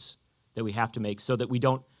changes that we have to make so that we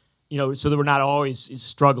don't, so that we're not always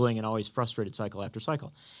struggling and always frustrated cycle after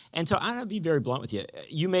cycle. And so I'm going to be very blunt with you.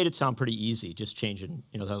 You made it sound pretty easy, just changing,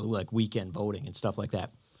 like weekend voting and stuff like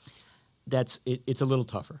that. It's a little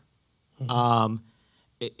tougher. Mm-hmm.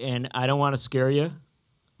 And I don't want to scare you,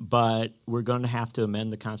 but we're going to have to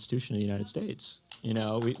amend the Constitution of the United States. We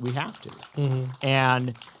have to. Mm-hmm.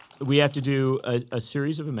 And we have to do a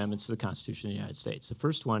series of amendments to the Constitution of the United States. The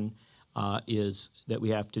first one is that we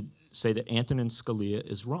have to say that Antonin Scalia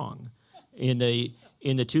is wrong. In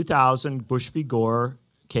the 2000 Bush v. Gore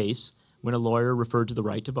case, when a lawyer referred to the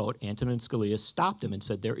right to vote, Antonin Scalia stopped him and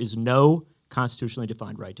said, there is no constitutionally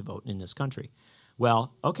defined right to vote in this country.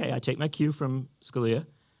 Well, okay, I take my cue from Scalia.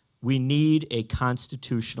 We need a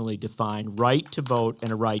constitutionally defined right to vote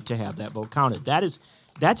and a right to have that vote counted. That's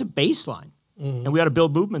a baseline, and we ought to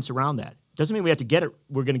build movements around that. Doesn't mean we have to get it,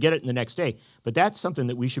 we're going to get it in the next day, but that's something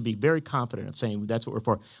that we should be very confident of saying that's what we're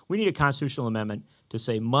for. We need a constitutional amendment to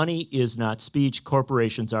say money is not speech,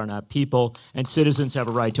 corporations are not people, and citizens have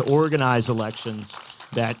a right to organize elections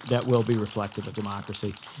that will be reflective of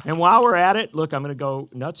democracy. And while we're at it, look, I'm going to go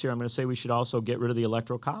nuts here. I'm going to say we should also get rid of the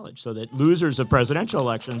Electoral College so that losers of presidential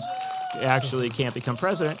elections actually can't become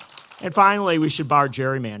president. And finally, we should bar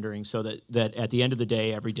gerrymandering so that at the end of the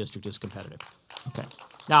day, every district is competitive. Okay.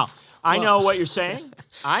 Now, I know what you're saying.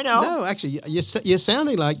 I know. No, actually, you're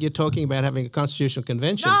sounding like you're talking about having a constitutional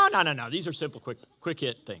convention. No. These are simple, quick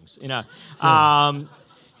hit things. You know,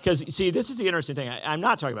 because see, this is the interesting thing. I'm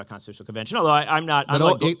not talking about constitutional convention, although I'm not.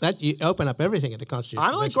 But you open up everything at the constitutional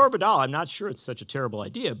I'm convention. like Gore Vidal. I'm not sure it's such a terrible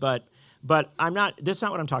idea, but I'm not. That's not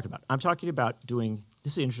what I'm talking about. I'm talking about doing.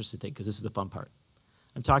 This is the interesting thing because this is the fun part.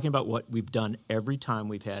 I'm talking about what we've done every time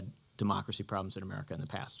we've had democracy problems in America in the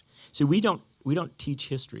past. See, we don't teach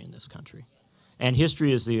history in this country, and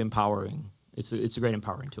history is the empowering. It's a great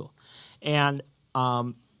empowering tool, and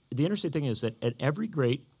the interesting thing is that at every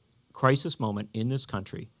great crisis moment in this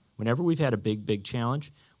country, whenever we've had a big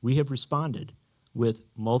challenge, we have responded with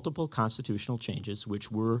multiple constitutional changes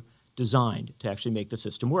which were designed to actually make the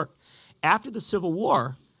system work. After the Civil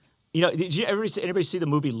War, you know, did anybody see the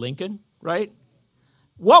movie Lincoln, right?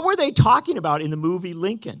 What were they talking about in the movie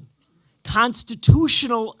Lincoln?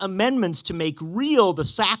 Constitutional amendments to make real the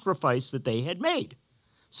sacrifice that they had made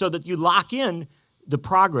so that you lock in the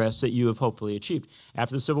progress that you have hopefully achieved.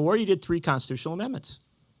 After the Civil War, you did 3 constitutional amendments,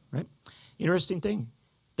 right? Interesting thing,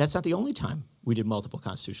 that's not the only time we did multiple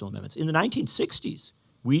constitutional amendments. In the 1960s,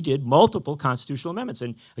 we did multiple constitutional amendments.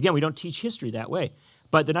 And again, we don't teach history that way.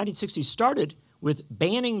 But the 1960s started with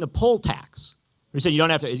banning the poll tax. We said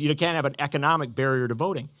you can't have an economic barrier to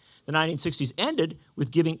voting. The 1960s ended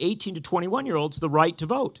with giving 18 to 21-year-olds the right to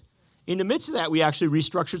vote. In the midst of that, we actually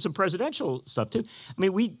restructured some presidential stuff too. I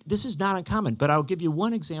mean, this is not uncommon, but I'll give you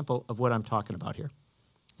one example of what I'm talking about here.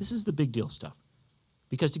 This is the big deal stuff.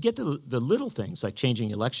 Because to get the little things like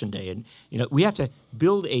changing election day, and we have to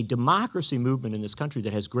build a democracy movement in this country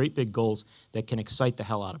that has great big goals that can excite the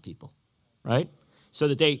hell out of people, right? So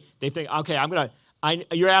that they think, okay,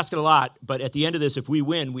 you're asking a lot, but at the end of this, if we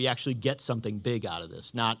win, we actually get something big out of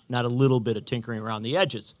this, not a little bit of tinkering around the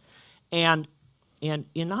edges. And in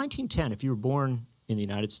 1910, if you were born in the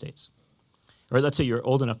United States, or let's say you're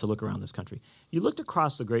old enough to look around this country, you looked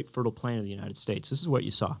across the great fertile plain of the United States. This is what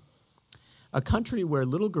you saw. A country where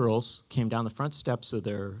little girls came down the front steps of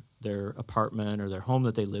their apartment or their home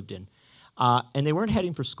that they lived in, and they weren't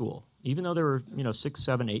heading for school. Even though they were 6,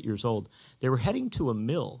 7, 8 years old, they were heading to a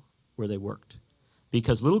mill where they worked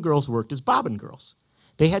because little girls worked as bobbin girls.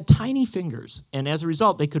 They had tiny fingers, and as a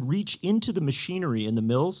result, they could reach into the machinery in the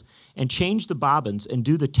mills and change the bobbins and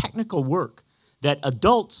do the technical work that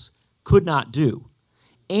adults could not do.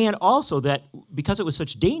 And also that because it was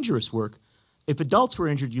such dangerous work, if adults were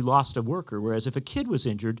injured, you lost a worker, whereas if a kid was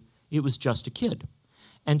injured, it was just a kid.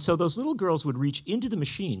 And so those little girls would reach into the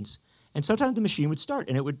machines, and sometimes the machine would start,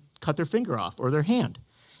 and it would cut their finger off or their hand.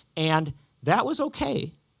 And that was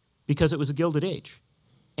okay because it was a Gilded Age.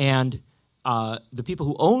 And the people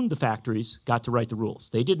who owned the factories got to write the rules.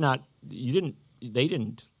 They didn't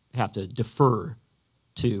have to defer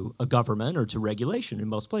to a government or to regulation in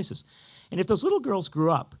most places. And if those little girls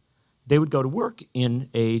grew up, they would go to work in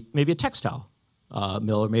maybe a textile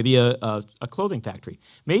mill or maybe a clothing factory.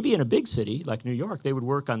 Maybe in a big city like New York, they would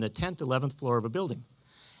work on the 10th, 11th floor of a building.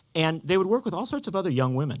 And they would work with all sorts of other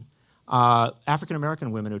young women,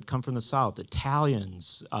 African-American women who had come from the South,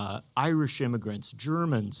 Italians, Irish immigrants,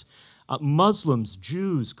 Germans, Muslims,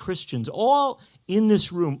 Jews, Christians, all in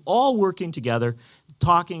this room, all working together,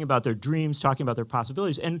 talking about their dreams, talking about their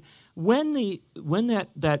possibilities. And when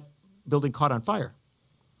that building caught on fire,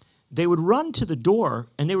 they would run to the door,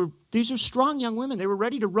 and these are strong young women. They were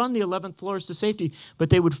ready to run the 11th floors to safety, but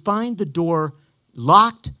they would find the door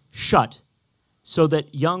locked shut so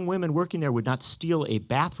that young women working there would not steal a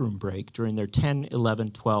bathroom break during their 10,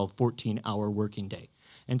 11, 12, 14-hour working day.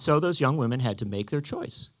 And so those young women had to make their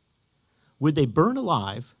choice. Would they burn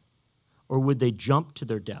alive, or would they jump to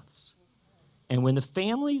their deaths? And when the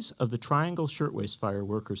families of the Triangle Shirtwaist Fire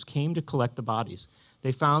workers came to collect the bodies,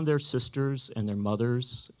 they found their sisters and their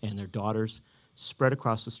mothers and their daughters spread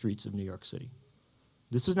across the streets of New York City.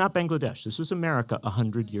 This is not Bangladesh. This was America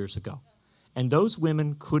 100 years ago. And those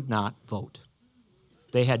women could not vote.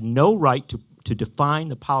 They had no right to define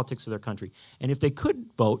the politics of their country. And if they could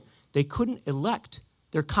vote, they couldn't elect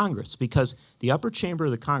their Congress because the upper chamber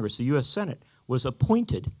of the Congress, the U.S. Senate, was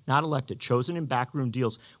appointed, not elected, chosen in backroom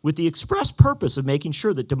deals with the express purpose of making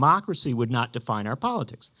sure that democracy would not define our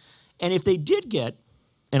politics. And if they did get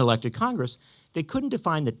an elected Congress, they couldn't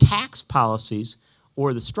define the tax policies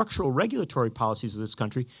or the structural regulatory policies of this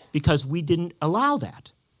country because we didn't allow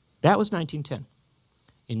that. That was 1910.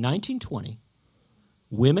 In 1920,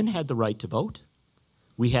 women had the right to vote.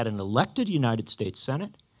 We had an elected United States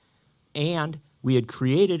Senate, and we had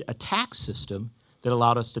created a tax system that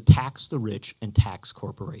allowed us to tax the rich and tax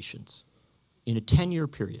corporations in a 10-year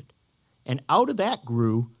period. And out of that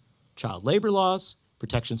grew child labor laws,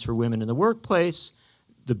 protections for women in the workplace,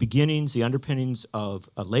 the beginnings, the underpinnings of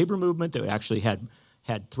a labor movement that actually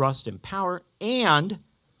had thrust and power, and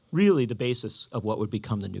really the basis of what would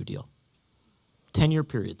become the New Deal. 10-year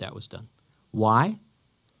period that was done. Why?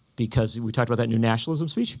 Because we talked about that new nationalism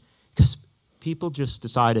speech. Because people just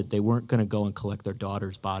decided they weren't going to go and collect their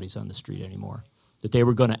daughters' bodies on the street anymore, that they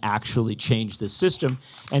were going to actually change this system,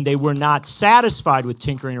 and they were not satisfied with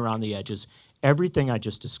tinkering around the edges. Everything I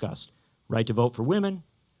just discussed, right to vote for women,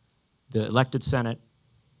 the elected Senate,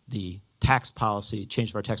 the tax policy, change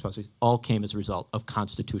of our tax policy, all came as a result of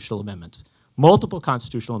constitutional amendments. Multiple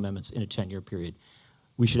constitutional amendments in a 10-year period.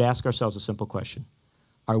 We should ask ourselves a simple question.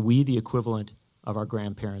 Are we the equivalent of our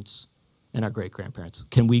grandparents and our great-grandparents?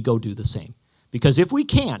 Can we go do the same? Because if we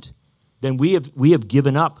can't, then we have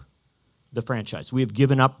given up the franchise. We have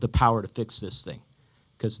given up the power to fix this thing.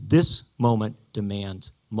 Because this moment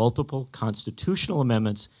demands multiple constitutional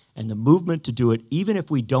amendments and the movement to do it, even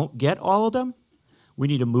if we don't get all of them, we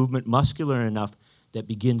need a movement muscular enough that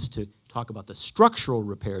begins to talk about the structural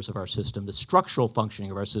repairs of our system, the structural functioning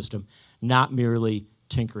of our system, not merely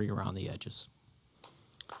tinkering around the edges.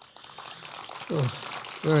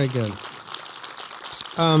 Oh, very good.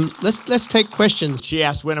 Let's take questions. She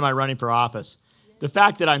asked, when am I running for office? The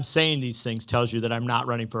fact that I'm saying these things tells you that I'm not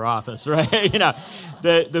running for office, right? You know,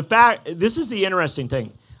 the fact, this is the interesting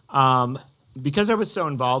thing. Because I was so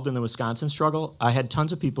involved in the Wisconsin struggle, I had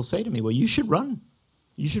tons of people say to me, well, you should run.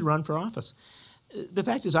 You should run for office. The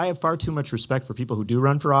fact is I have far too much respect for people who do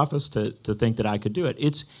run for office to think that I could do it.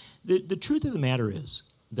 It's, the truth of the matter is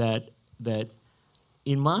that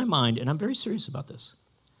in my mind, and I'm very serious about this,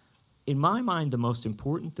 in my mind the most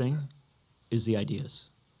important thing is the ideas.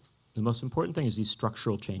 The most important thing is these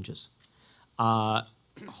structural changes.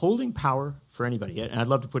 Holding power for anybody, and I'd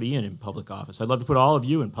love to put Ian in public office. I'd love to put all of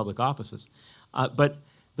you in public offices. But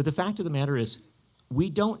the fact of the matter is we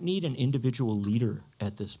don't need an individual leader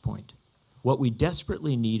at this point. What we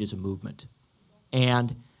desperately need is a movement.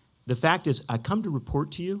 And the fact is, I come to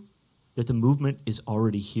report to you that the movement is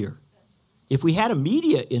already here. If we had a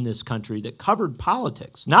media in this country that covered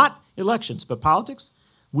politics, not elections, but politics,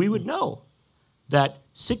 we would know that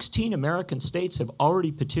 16 American states have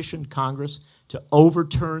already petitioned Congress to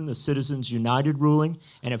overturn the Citizens United ruling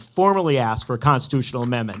and have formally asked for a constitutional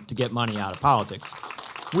amendment to get money out of politics.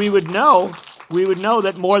 We would know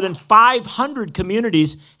that more than 500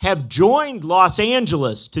 communities have joined Los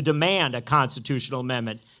Angeles to demand a constitutional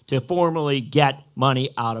amendment to formally get money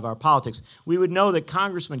out of our politics. We would know that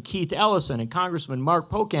Congressman Keith Ellison and Congressman Mark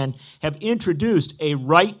Pocan have introduced a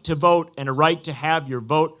right to vote and a right to have your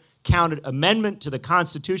vote counted amendment to the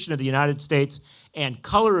Constitution of the United States, and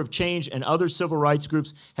Color of Change and other civil rights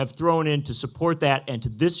groups have thrown in to support that and to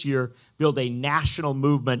this year build a national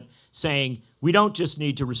movement saying we don't just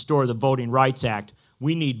need to restore the Voting Rights Act,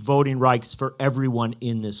 we need voting rights for everyone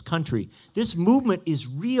in this country. This movement is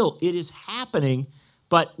real, it is happening,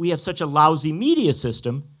 but we have such a lousy media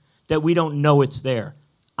system that we don't know it's there.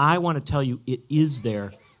 I want to tell you it is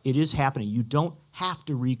there, it is happening. You don't have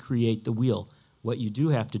to recreate the wheel. What you do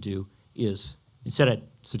have to do is, instead of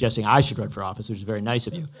suggesting I should run for office, which is very nice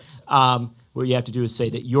of you, what you have to do is say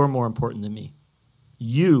that you're more important than me.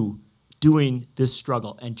 You doing this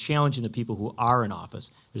struggle and challenging the people who are in office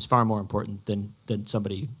is far more important than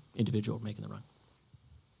somebody individual making the run.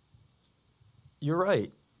 You're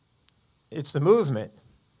right. It's the movement,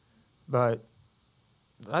 but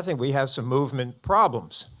I think we have some movement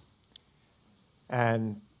problems.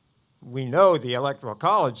 And we know the Electoral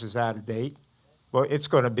College is out of date. Well, it's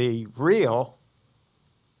going to be real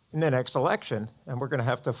in the next election, and we're going to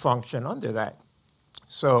have to function under that.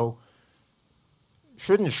 So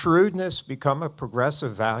shouldn't shrewdness become a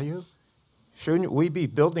progressive value? Shouldn't we be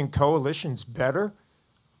building coalitions better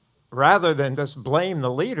rather than just blame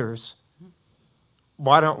the leaders?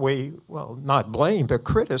 why don't we, well, not blame, but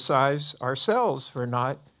criticize ourselves for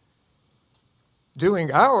not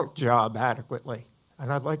doing our job adequately?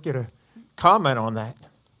 And I'd like you to comment on that.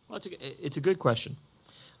 Well, it's a good question.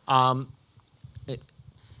 The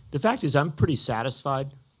fact is, I'm pretty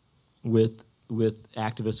satisfied with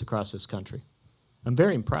activists across this country. I'm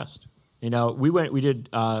very impressed. You know, we went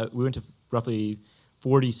to roughly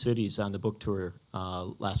 40 cities on the book tour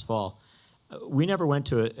last fall. We never went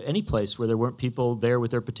to any place where there weren't people there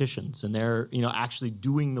with their petitions and they're, you know, actually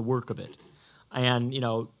doing the work of it. And, you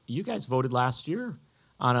know, you guys voted last year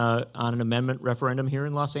on an amendment referendum here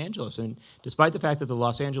in Los Angeles. And despite the fact that the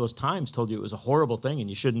Los Angeles Times told you it was a horrible thing and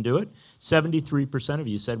you shouldn't do it, 73% of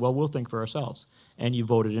you said, well, we'll think for ourselves. And you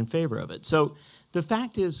voted in favor of it. So the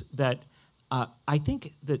fact is that I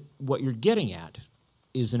think that what you're getting at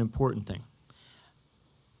is an important thing.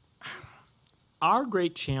 Our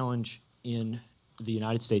great challenge in the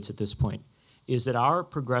United States at this point is that our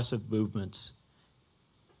progressive movements,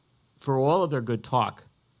 for all of their good talk,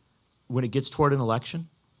 when it gets toward an election,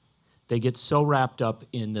 they get so wrapped up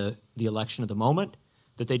in the election of the moment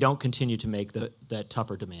that they don't continue to make that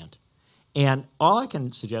tougher demand. And all I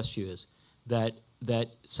can suggest to you is that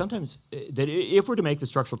sometimes, that if we're to make the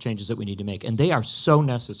structural changes that we need to make, and they are so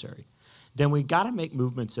necessary, then we've got to make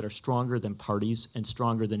movements that are stronger than parties and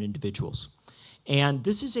stronger than individuals. And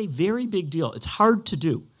this is a very big deal. It's hard to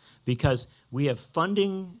do because we have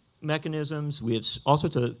funding mechanisms, we have all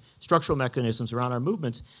sorts of structural mechanisms around our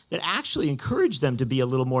movements that actually encourage them to be a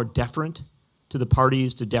little more deferent to the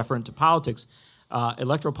parties, to deferent to politics,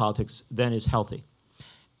 electoral politics, than is healthy.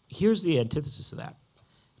 Here's the antithesis of that.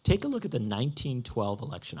 Take a look at the 1912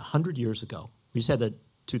 election, 100 years ago. We just had the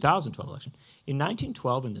 2012 election. In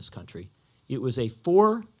 1912 in this country, it was a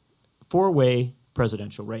four-way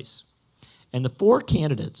presidential race. And the four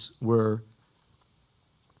candidates were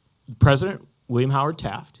President William Howard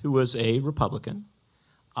Taft, who was a Republican,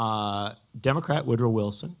 Democrat Woodrow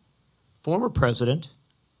Wilson, former President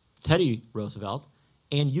Teddy Roosevelt,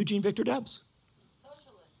 and Eugene Victor Debs.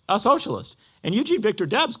 A socialist. And Eugene Victor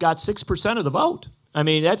Debs got 6% of the vote. I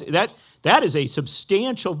mean, that is a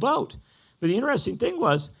substantial vote. But the interesting thing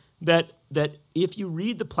was that if you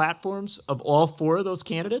read the platforms of all four of those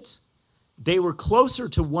candidates, they were closer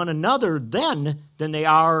to one another then than they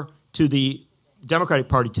are to the Democratic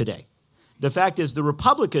Party today. The fact is the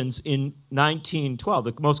Republicans in 1912,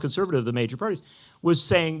 the most conservative of the major parties, was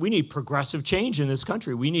saying we need progressive change in this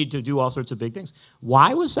country. We need to do all sorts of big things.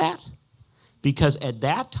 Why was that? Because at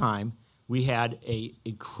that time, we had an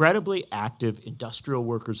incredibly active industrial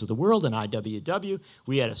workers of the world in IWW.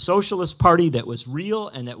 We had a socialist party that was real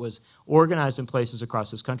and that was organized in places across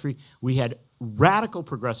this country. We had radical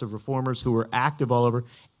progressive reformers who were active all over.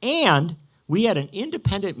 And we had an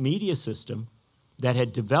independent media system that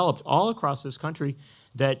had developed all across this country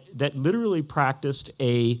that literally practiced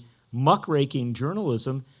a muckraking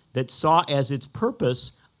journalism that saw as its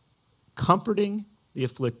purpose comforting the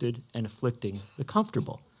afflicted and afflicting the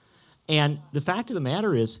comfortable. And the fact of the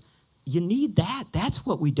matter is, you need that. That's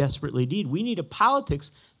what we desperately need. We need a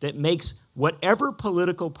politics that makes whatever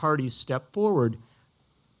political parties step forward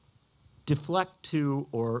deflect to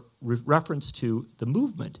or reference to the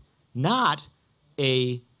movement, not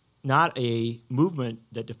a movement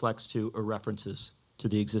that deflects to or references to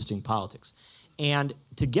the existing politics. And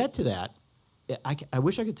to get to that, I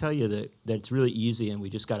wish I could tell you that it's really easy and we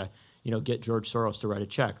just got to get George Soros to write a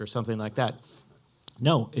check or something like that.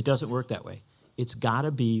 No, it doesn't work that way. It's got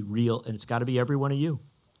to be real, and it's got to be every one of you.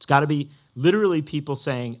 It's got to be literally people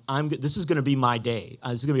saying, this is going to be my day.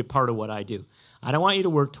 This is going to be a part of what I do. I don't want you to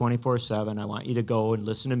work 24/7. I want you to go and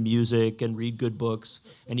listen to music and read good books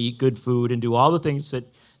and eat good food and do all the things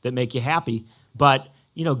that make you happy. But,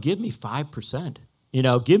 give me 5%.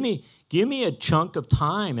 Give me a chunk of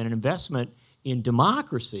time and an investment in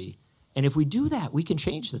democracy. And if we do that, we can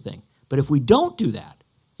change the thing. But if we don't do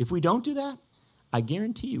that, I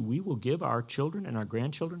guarantee you we will give our children and our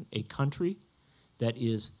grandchildren a country that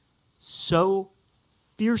is so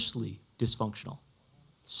fiercely dysfunctional,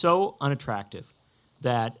 so unattractive,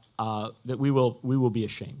 that we will be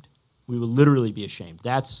ashamed. We will literally be ashamed.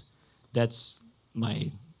 That's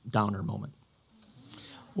my downer moment.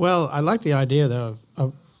 Well, I like the idea, though,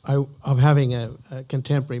 of having a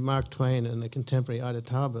contemporary Mark Twain and a contemporary Ida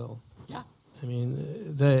Tarbell. Yeah. I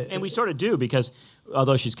mean, and we sort of do, because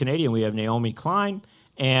although she's Canadian, we have Naomi Klein,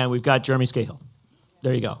 and we've got Jeremy Scahill.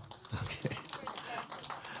 There you go. Okay.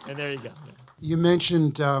 And there you go. You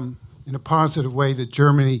mentioned in a positive way that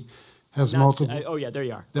Germany has multiple. Oh yeah, there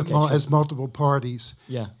you are. That Okay. has multiple parties.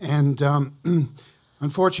 Yeah. And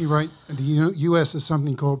unfortunately, right, the U.S. has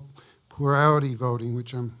something called plurality voting,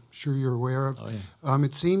 which I'm sure you're aware of. Oh, yeah.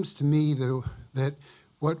 It seems to me that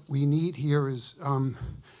what we need here is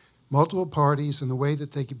multiple parties, and the way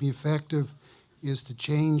that they can be effective is to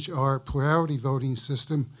change our plurality voting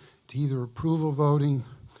system to either approval voting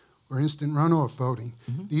or instant runoff voting.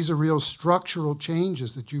 Mm-hmm. These are real structural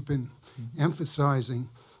changes that you've been emphasizing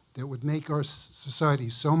that would make our society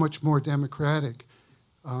so much more democratic.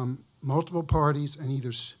 Multiple parties and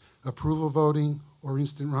either approval voting or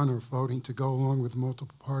instant runoff voting to go along with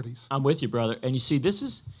multiple parties. I'm with you, brother. And you see,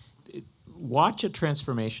 watch a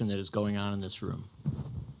transformation that is going on in this room.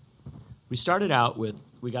 We started out with,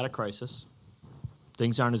 we got a crisis.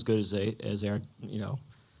 Things aren't as good as they are,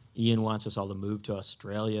 Ian wants us all to move to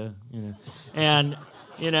Australia, and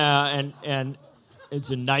it's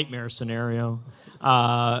a nightmare scenario,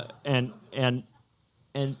 and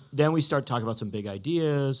then we start talking about some big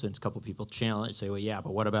ideas, and a couple of people say, well, yeah,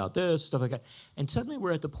 but what about this, stuff like that, and suddenly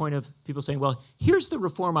we're at the point of people saying, well, here's the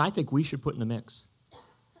reform I think we should put in the mix.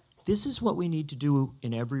 This is what we need to do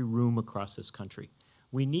in every room across this country.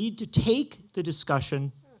 We need to take the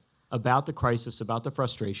discussion about the crisis, about the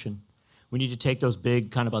frustration. We need to take those big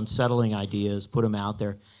kind of unsettling ideas, put them out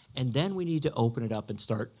there, and then we need to open it up and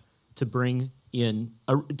start to bring in,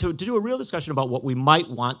 to do a real discussion about what we might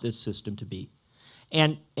want this system to be.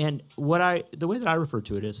 And the way that I refer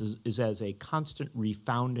to it is as a constant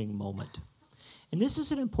refounding moment. And this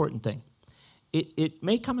is an important thing. It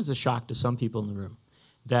may come as a shock to some people in the room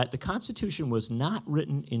that the Constitution was not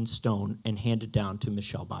written in stone and handed down to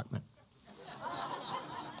Michelle Bachmann.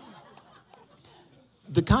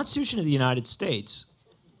 The Constitution of the United States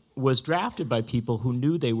was drafted by people who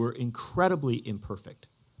knew they were incredibly imperfect.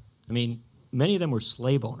 I mean, many of them were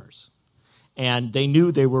slave owners, and they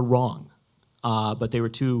knew they were wrong, but they were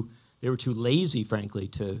too lazy, frankly,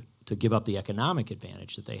 to give up the economic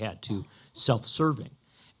advantage that they had to self-serving.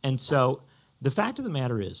 And so the fact of the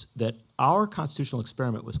matter is that our constitutional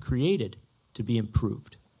experiment was created to be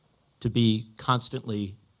improved, to be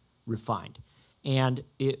constantly refined. And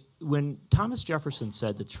when Thomas Jefferson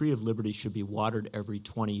said the tree of liberty should be watered every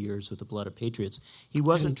 20 years with the blood of patriots, he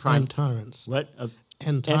wasn't trying... And tyrants. What?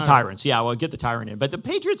 And tyrants. Yeah, well, get the tyrant in. But the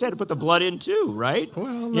patriots had to put the blood in too, right?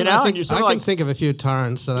 Well, I can think of a few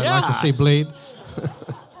tyrants that I'd like to see bleed.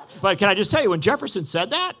 But can I just tell you, when Jefferson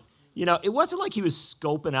said that, it wasn't like he was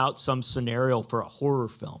scoping out some scenario for a horror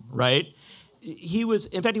film, right?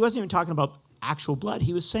 In fact, he wasn't even talking about actual blood.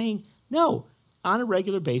 He was saying, no, on a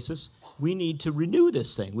regular basis, we need to renew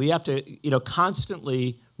this thing. We have to,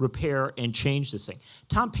 constantly repair and change this thing.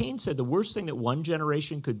 Tom Paine said the worst thing that one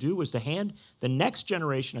generation could do was to hand the next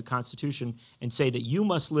generation a constitution and say that you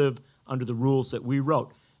must live under the rules that we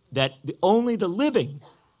wrote, that only the living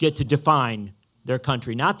get to define their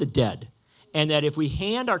country, not the dead. And that if we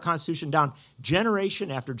hand our Constitution down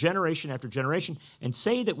generation after generation after generation and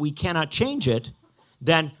say that we cannot change it,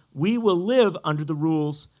 then we will live under the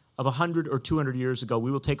rules of 100 or 200 years ago.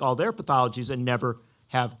 We will take all their pathologies and never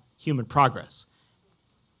have human progress.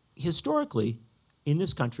 Historically, in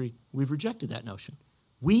this country, we've rejected that notion.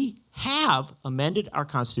 We have amended our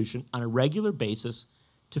Constitution on a regular basis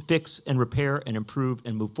to fix and repair and improve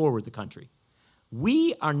and move forward the country.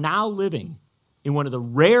 We are now living in one of the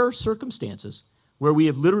rare circumstances where we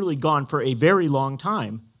have literally gone for a very long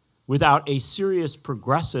time without a serious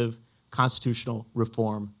progressive constitutional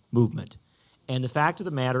reform movement. And the fact of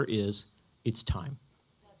the matter is, it's time.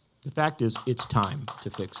 The fact is, it's time to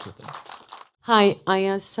fix the thing. Hi,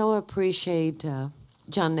 I so appreciate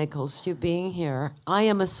John Nichols, you being here. I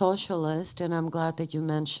am a socialist, and I'm glad that you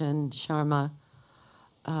mentioned Sharma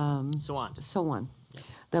Sowan.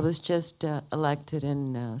 That was just elected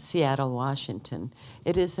in Seattle, Washington.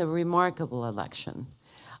 It is a remarkable election.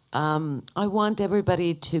 I want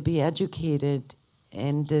everybody to be educated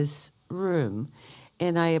in this room,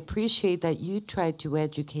 and I appreciate that you try to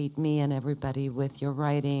educate me and everybody with your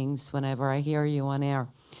writings whenever I hear you on air.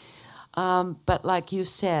 But like you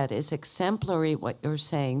said, it's exemplary what you're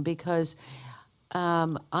saying, because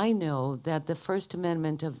I know that the First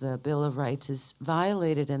Amendment of the Bill of Rights is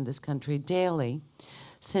violated in this country daily,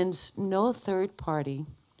 since no third party,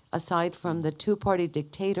 aside from the two-party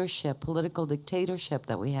dictatorship, political dictatorship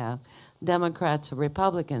that we have, Democrats or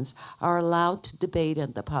Republicans, are allowed to debate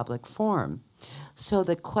in the public forum. So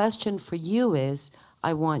the question for you is,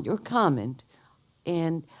 I want your comment,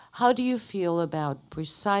 and how do you feel about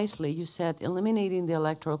precisely, you said eliminating the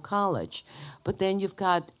Electoral College, but then you've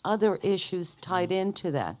got other issues tied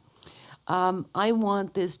into that. I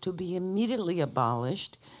want this to be immediately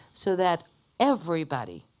abolished so that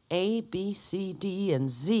everybody, A, B, C, D, and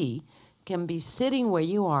Z, can be sitting where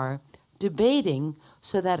you are, debating,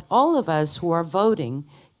 so that all of us who are voting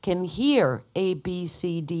can hear A, B,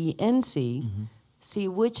 C, D, and C, see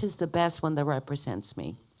which is the best one that represents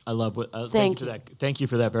me. I love what. Thank you for you. that. Thank you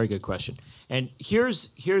for that very good question. And here's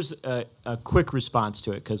a quick response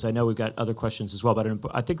to it, because I know we've got other questions as well.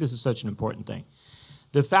 But I think this is such an important thing.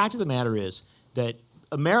 The fact of the matter is that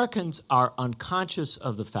Americans are unconscious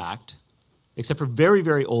of the fact, except for very,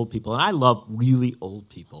 very old people, and I love really old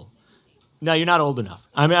people. No, you're not old enough.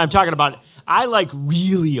 I mean, I'm talking about, I like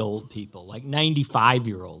really old people, like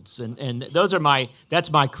 95-year-olds, and those are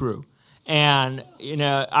that's my crew. And you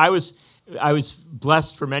know, I was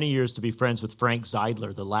blessed for many years to be friends with Frank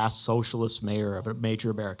Zeidler, the last socialist mayor of a major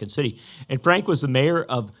American city. And Frank was the mayor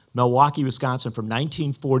of Milwaukee, Wisconsin from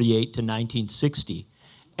 1948 to 1960.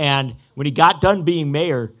 And when he got done being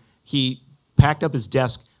mayor, he packed up his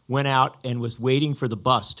desk, went out, and was waiting for the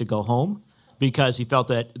bus to go home because he felt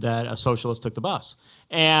that a socialist took the bus.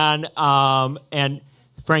 And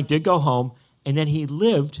Frank did go home, and then he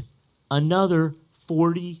lived another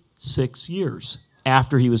 46 years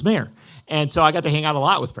after he was mayor. And so I got to hang out a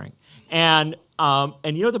lot with Frank. And you know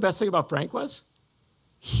what the best thing about Frank was?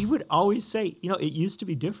 He would always say, you know, it used to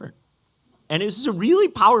be different. And this is a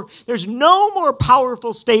really there's no more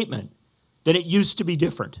powerful statement than it used to be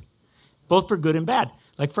different, both for good and bad.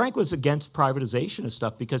 Like Frank was against privatization of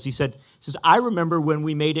stuff because he says, I remember when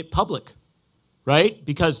we made it public, right?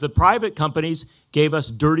 Because the private companies gave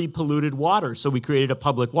us dirty, polluted water, so we created a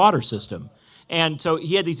public water system. And so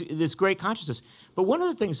he had this great consciousness. But one of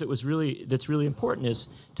the things that's really important is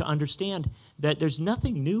to understand that there's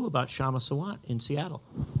nothing new about Shama Sawant in Seattle.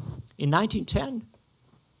 In 1910,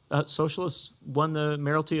 socialists won the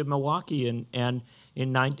mayoralty of Milwaukee, and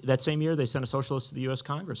in that same year they sent a socialist to the U.S.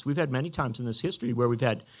 Congress. We've had many times in this history where we've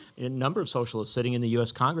had a number of socialists sitting in the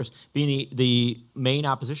U.S. Congress, being the main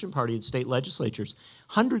opposition party in state legislatures.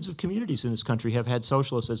 Hundreds of communities in this country have had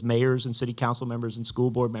socialists as mayors and city council members and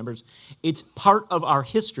school board members. It's part of our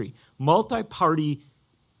history. Multi-party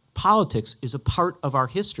politics is a part of our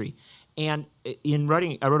history. And in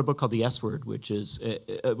writing, I wrote a book called The S Word, which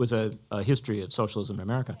was a history of socialism in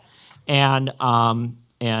America. And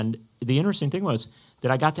the interesting thing was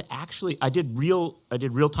that I got to I did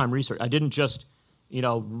real-time research. I didn't just, you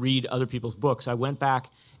know, read other people's books. I went back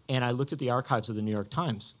and I looked at the archives of the New York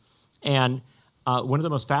Times. And one of the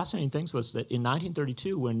most fascinating things was that in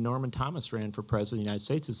 1932, when Norman Thomas ran for president of the United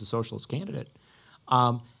States as the socialist candidate,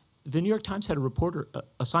 the New York Times had a reporter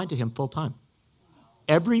assigned to him full-time.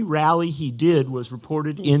 Every rally he did was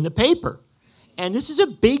reported in the paper. And this is a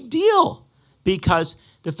big deal because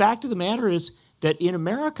the fact of the matter is that in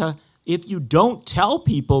America, if you don't tell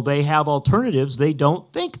people they have alternatives, they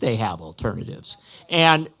don't think they have alternatives.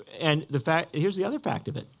 And here's the other fact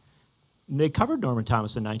of it. They covered Norman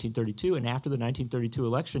Thomas in 1932, and after the 1932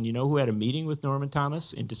 election, you know who had a meeting with Norman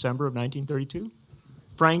Thomas in December of 1932?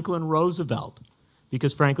 Franklin Roosevelt.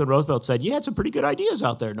 Because Franklin Roosevelt said, you had some pretty good ideas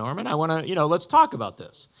out there, Norman. I want to, you know, let's talk about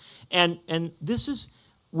this. And this is,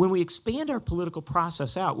 when we expand our political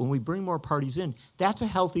process out, when we bring more parties in, that's a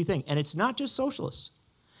healthy thing. And it's not just socialists.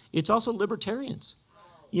 It's also libertarians.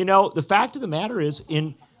 You know, the fact of the matter is,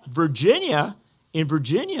 in Virginia,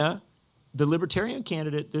 the libertarian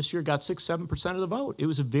candidate this year got 6-7% of the vote. It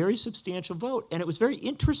was a very substantial vote. And it was very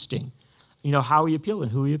interesting, you know, how he appealed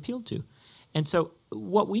and who he appealed to. And so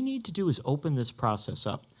what we need to do is open this process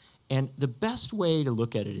up. And the best way to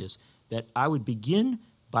look at it is that I would begin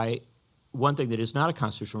by one thing that is not a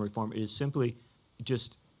constitutional reform. It is simply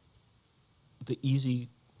just the easy,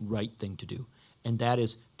 right thing to do. And that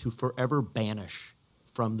is to forever banish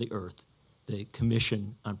from the earth the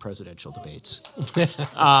Commission on Presidential Debates,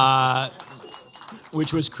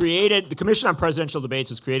 which was created, the Commission on Presidential Debates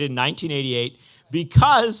was created in 1988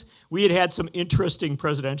 because we had some interesting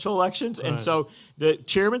presidential elections. And so the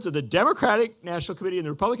chairmen of the Democratic National Committee and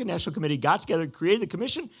the Republican National Committee got together and created the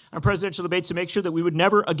Commission on Presidential Debates to make sure that we would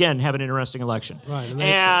never again have an interesting election. Right.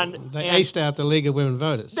 And they aced out the League of Women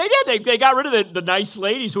Voters. They did. They got rid of the nice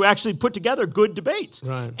ladies who actually put together good debates.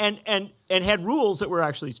 Right. And had rules that were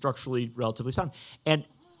actually structurally relatively sound. And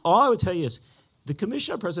all I would tell you is the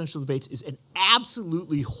Commission on Presidential Debates is an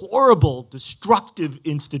absolutely horrible, destructive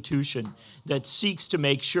institution that seeks to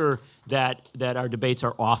make sure that our debates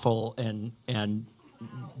are awful and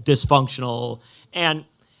dysfunctional. And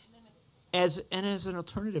as an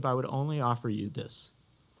alternative, I would only offer you this: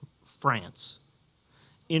 France.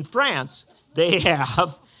 In France, they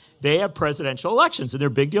have presidential elections, and they're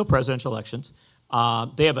big deal presidential elections.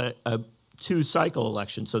 They have a 2-cycle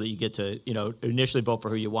election so that you get to, you know, initially vote for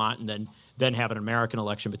who you want and then have an American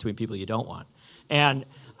election between people you don't want. And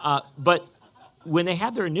but when they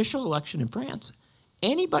have their initial election in France,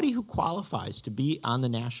 anybody who qualifies to be on the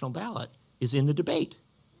national ballot is in the debate.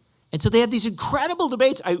 And so they have these incredible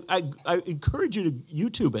debates. I encourage you to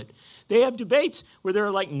YouTube it. They have debates where there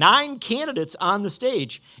are like 9 candidates on the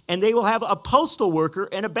stage, and they will have a postal worker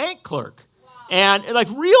and a bank clerk. Wow. And like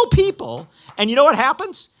real people. And you know what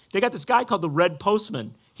happens? They got this guy called the Red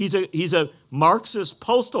Postman. He's a Marxist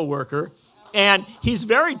postal worker, and he's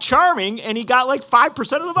very charming, and he got like 5%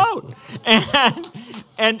 of the vote.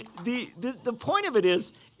 And the point of it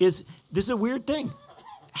is this is a weird thing.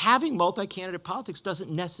 Having multi-candidate politics doesn't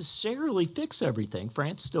necessarily fix everything.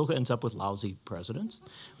 France still ends up with lousy presidents.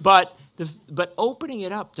 But opening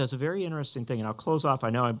it up does a very interesting thing. And I'll close off. I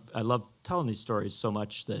know I love telling these stories so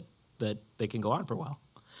much that they can go on for a while.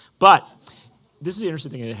 But this is the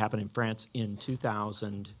interesting thing that happened in France in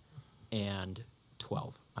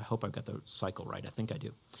 2012. I hope I've got the cycle right. I think I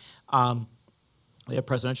do. They had a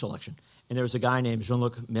presidential election. And there was a guy named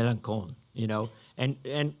Jean-Luc Mélenchon, you know,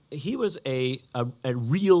 and he was a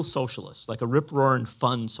real socialist, like a rip-roaring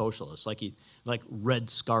fun socialist, like red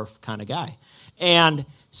scarf kind of guy. And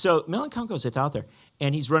so Mélenchon goes, it's out there,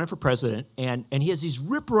 and he's running for president, and he has these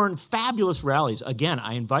rip-roaring fabulous rallies. Again,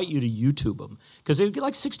 I invite you to YouTube them, because they would get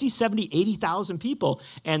like 60, 70, 80,000 people,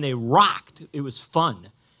 and they rocked. It was fun.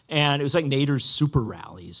 And it was like Nader's super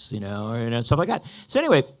rallies, you know, and stuff like that. So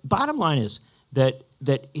anyway, bottom line is that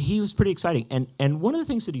he was pretty exciting, and one of the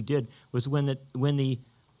things that he did was when the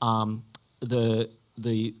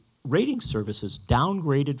rating services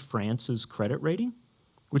downgraded France's credit rating,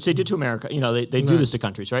 which they did to America. You know, they do this to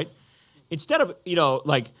countries, right? Instead of, you know,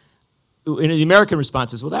 like, the American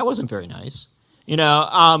response is, well, that wasn't very nice. You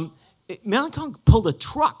know, Mélenchon pulled a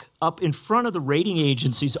truck up in front of the rating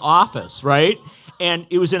agency's office, right? And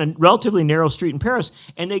it was in a relatively narrow street in Paris,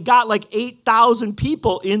 and they got like 8,000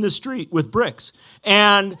 people in the street with bricks.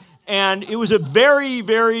 And it was a very,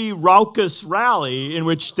 very raucous rally in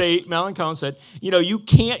which Mélenchon said, you know, you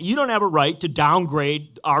don't have a right to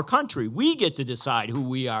downgrade our country. We get to decide who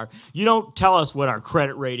we are. You don't tell us what our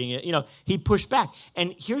credit rating is. You know, he pushed back.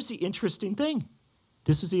 And here's the interesting thing.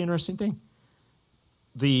 This is the interesting thing.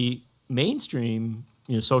 The mainstream,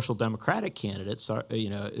 you know, social democratic candidates, you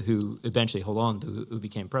know, who eventually who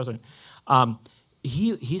became president,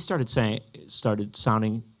 he started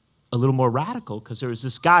sounding a little more radical, because there was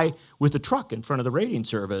this guy with a truck in front of the rating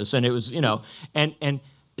service, and it was, you know, and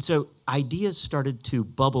so ideas started to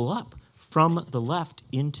bubble up from the left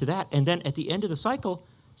into that, and then at the end of the cycle,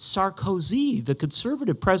 Sarkozy, the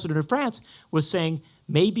conservative president of France, was saying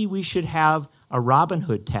maybe we should have a Robin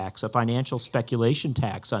Hood tax, a financial speculation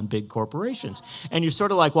tax on big corporations. And you're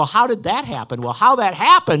sort of like, well, how did that happen? Well, how that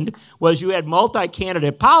happened was you had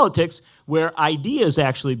multi-candidate politics where ideas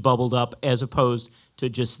actually bubbled up as opposed to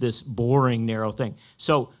just this boring, narrow thing.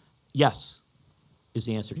 So, yes, is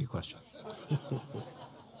the answer to your question.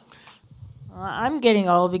 I'm getting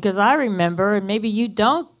old, because I remember, and maybe you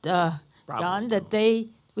don't, John, that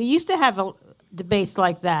we used to have debates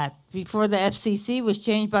like that before the FCC was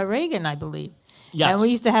changed by Reagan, I believe. Yes. And we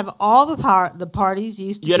used to have all the parties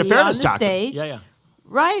used to be on the stage. Yeah.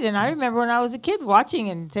 Right, and I remember when I was a kid watching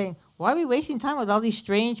and saying, why are we wasting time with all these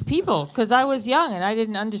strange people? Because I was young and I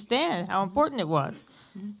didn't understand how important it was.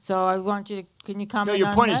 So I want you to, can you comment on that? No,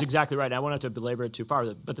 your point is exactly right. I won't have to belabor it too far.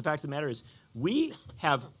 But the fact of the matter is, we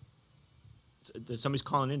have, somebody's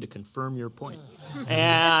calling in to confirm your point.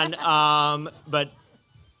 And, but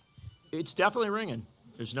it's definitely ringing.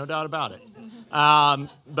 There's no doubt about it.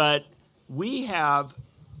 But we have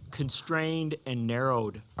constrained and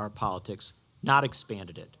narrowed our politics, not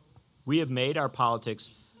expanded it. We have made our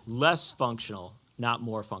politics less functional, not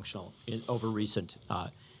more functional, over recent.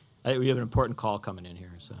 We have an important call coming in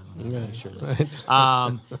here, so I want to make sure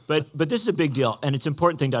that. But this is a big deal, and it's an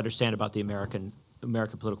important thing to understand about the American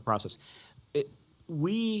political process.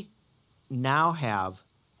 We now have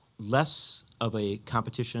less of a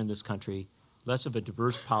competition in this country, less of a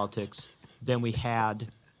diverse politics than we had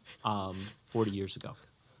 40 years ago.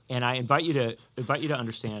 And I invite you to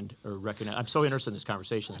understand or recognize. I'm so interested in this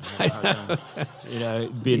conversation that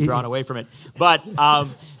I'm being drawn away from it. But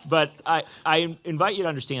I invite you to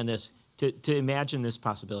understand this, to imagine this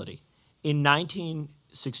possibility. In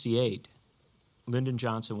 1968, Lyndon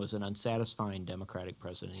Johnson was an unsatisfying Democratic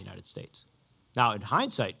president of the United States. Now, in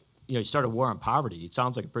hindsight, he started a war on poverty. It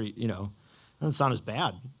sounds like a pretty, it doesn't sound as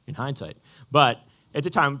bad in hindsight. But at the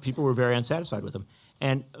time, people were very unsatisfied with him.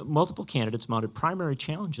 And multiple candidates mounted primary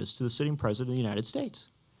challenges to the sitting president of the United States.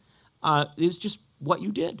 It was just what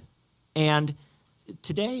you did. And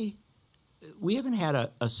today, we haven't had a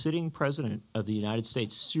sitting president of the United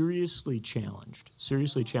States seriously challenged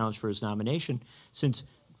for his nomination since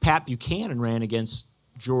Pat Buchanan ran against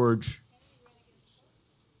George.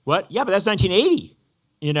 What? Yeah, but that's 1980.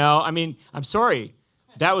 I'm sorry.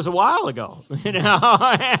 that was a while ago, you know.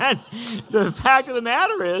 And the fact of the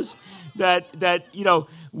matter is that you know,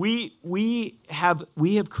 we have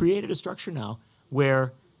created a structure now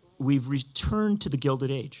where we've returned to the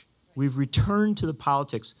Gilded Age. We've returned to the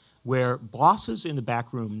politics where bosses in the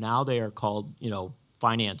back room, now they are called, you know,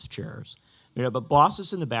 finance chairs. You know, but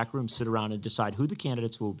bosses in the back room sit around and decide who the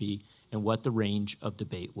candidates will be and what the range of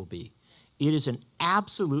debate will be. It is an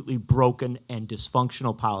absolutely broken and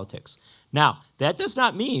dysfunctional politics. Now, that does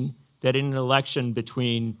not mean that in an election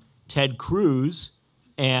between Ted Cruz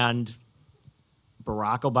and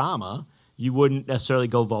Barack Obama, you wouldn't necessarily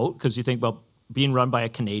go vote because you think, well, being run by a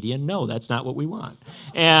Canadian, no, that's not what we want.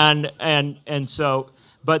 And so,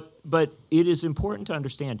 but it is important to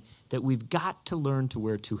understand that we've got to learn to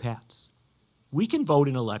wear two hats. We can vote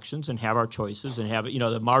in elections and have our choices and have, you know,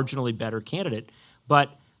 the marginally better candidate,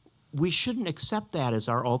 but we shouldn't accept that as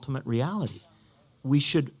our ultimate reality. We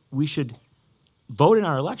should vote in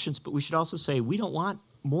our elections, but we should also say we don't want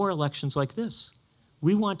more elections like this.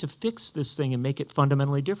 We want to fix this thing and make it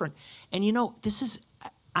fundamentally different. And you know,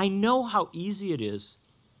 I know how easy it is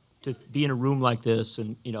to be in a room like this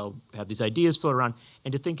and, you know, have these ideas float around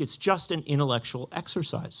and to think it's just an intellectual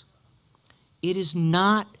exercise. It is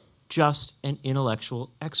not just an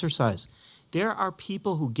intellectual exercise. There are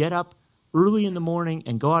people who get up early in the morning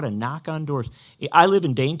and go out and knock on doors. I live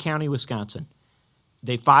in Dane County, Wisconsin.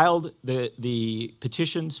 They filed the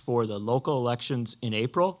petitions for the local elections in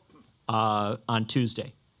April on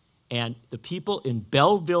Tuesday. And the people in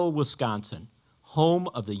Belleville, Wisconsin, home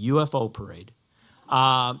of the UFO parade,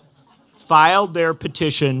 filed their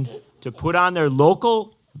petition to put on their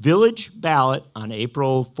local village ballot on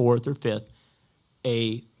April 4th or 5th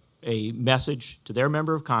a message to their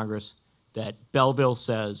member of Congress that Belleville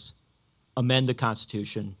says, amend the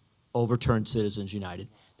Constitution, overturn Citizens United.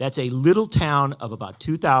 That's a little town of about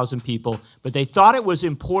 2,000 people, but they thought it was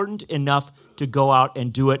important enough to go out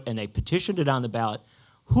and do it, and they petitioned it on the ballot.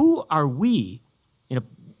 Who are we in a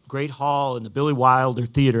great hall in the Billy Wilder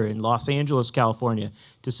Theater in Los Angeles, California,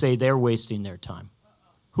 to say they're wasting their time?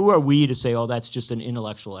 Who are we to say, oh, that's just an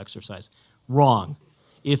intellectual exercise? Wrong.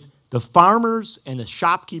 If the farmers and the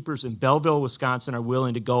shopkeepers in Belleville, Wisconsin are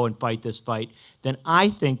willing to go and fight this fight, then I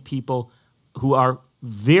think people who are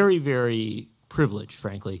very, very privileged,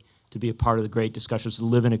 frankly, to be a part of the great discussions, to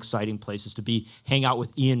live in exciting places, to hang out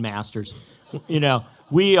with Ian Masters, you know,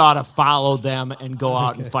 we ought to follow them and go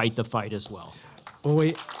out and fight the fight as well.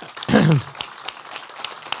 Well,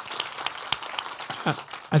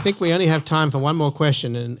 I think we only have time for one more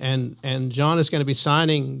question, and John is going to be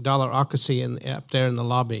signing Dollarocracy up there in the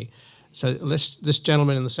lobby. So this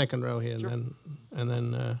gentleman in the second row here, sure. and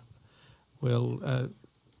then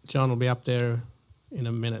John will be up there in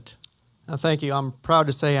a minute. Thank you. I'm proud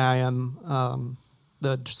to say I am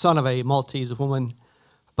the son of a Maltese woman,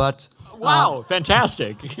 but wow,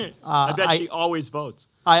 fantastic! I bet she always votes.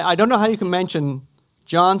 I don't know how you can mention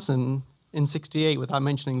Johnson in '68 without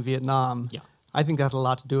mentioning Vietnam. Yeah. I think that had a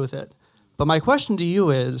lot to do with it. But my question to you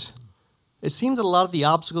is, it seems that a lot of the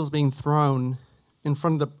obstacles being thrown in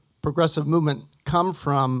front of the progressive movement come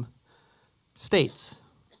from states.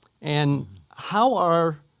 And how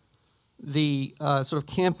are the sort of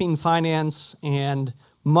campaign finance and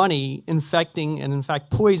money infecting and, in fact,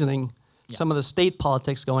 poisoning some of the state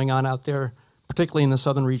politics going on out there, particularly in the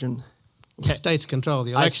southern region? The states control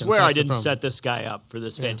the elections. I swear I didn't set this guy up for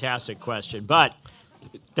this fantastic question, but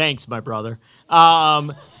thanks, my brother,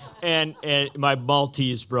 and my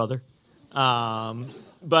Maltese brother.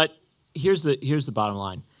 But here's the bottom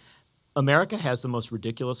line: America has the most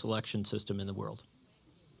ridiculous election system in the world.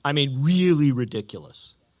 I mean, really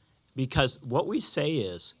ridiculous, because what we say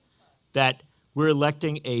is that we're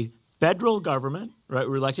electing a federal government, right?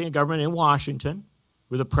 We're electing a government in Washington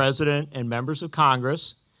with a president and members of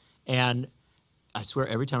Congress. And I swear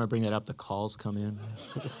every time I bring that up, the calls come in,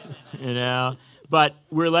 you know. But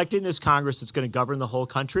we're electing this Congress that's going to govern the whole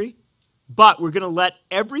country. But we're going to let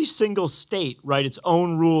every single state write its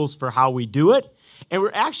own rules for how we do it. And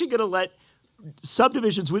we're actually going to let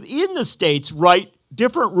subdivisions within the states write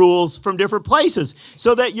different rules from different places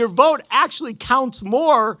so that your vote actually counts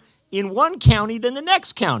more in one county than the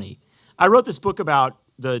next county. I wrote this book about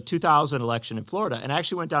the 2000 election in Florida, and I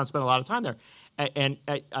actually went down and spent a lot of time there. And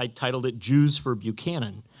I titled it Jews for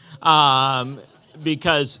Buchanan,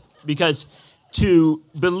 because to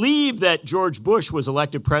believe that George Bush was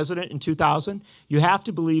elected president in 2000, you have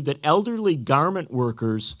to believe that elderly garment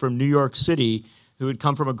workers from New York City who had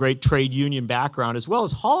come from a great trade union background, as well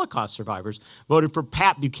as Holocaust survivors, voted for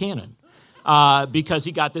Pat Buchanan because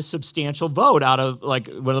he got this substantial vote out of like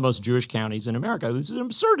one of the most Jewish counties in America. This is an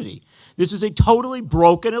absurdity. This is a totally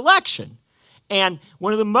broken election. And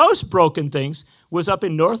one of the most broken things was up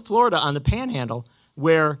in North Florida on the Panhandle,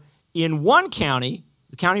 where in one county,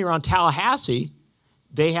 the county around Tallahassee,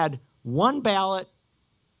 they had one ballot,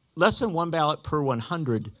 less than one ballot per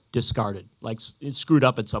 100 discarded. Like it screwed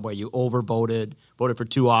up in some way. You overvoted, voted for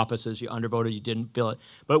 2 offices, you undervoted, you didn't fill it.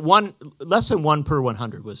 But less than 1 per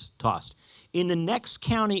 100 was tossed. In the next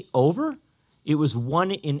county over, it was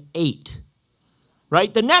 1 in 8.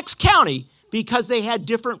 Right? The next county, because they had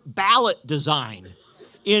different ballot design.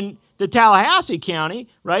 In the Tallahassee County,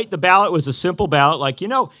 right, the ballot was a simple ballot. Like, in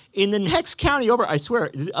the next county over, I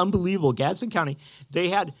swear, unbelievable, Gadsden County, they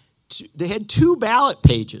had 2 ballot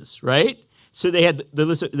pages, right? So they had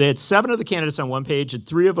they had 7 of the candidates on one page and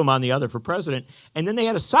 3 of them on the other for president. And then they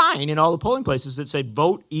had a sign in all the polling places that said,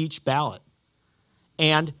 vote each ballot.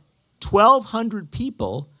 And 1,200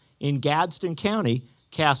 people in Gadsden County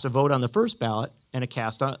cast a vote on the first ballot and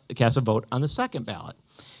cast a vote on the second ballot.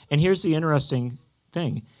 And here's the interesting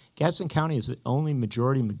thing. Gadsden County is the only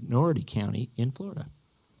majority-minority county in Florida,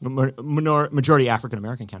 majority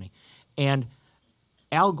African-American county. And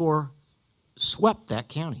Al Gore swept that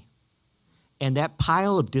county. And that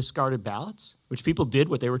pile of discarded ballots, which people did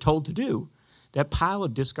what they were told to do, that pile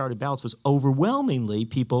of discarded ballots was overwhelmingly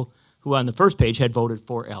people who on the first page had voted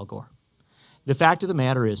for Al Gore. The fact of the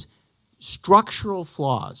matter is, structural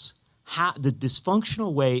flaws, the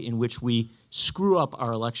dysfunctional way in which we screw up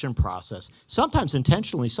our election process, sometimes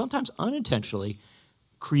intentionally, sometimes unintentionally,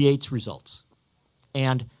 creates results.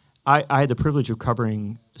 And I had the privilege of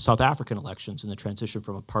covering South African elections in the transition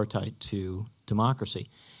from apartheid to democracy.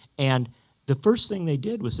 And the first thing they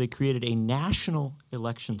did was they created a national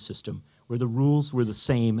election system where the rules were the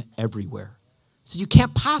same everywhere. So you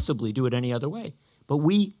can't possibly do it any other way. But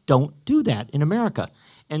we don't do that in America.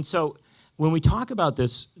 And so when we talk about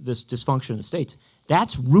this dysfunction in the states,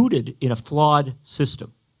 that's rooted in a flawed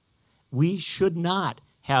system. We should not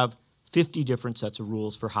have 50 different sets of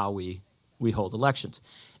rules for how we hold elections.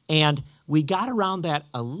 And we got around that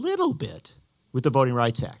a little bit with the Voting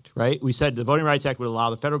Rights Act, right? We said the Voting Rights Act would allow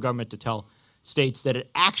the federal government to tell states that it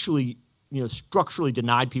actually, structurally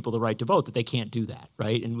denied people the right to vote, that they can't do that,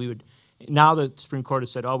 right? And now the Supreme Court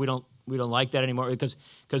has said, oh, we don't like that anymore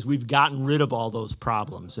because we've gotten rid of all those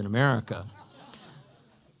problems in America.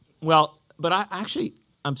 Well, but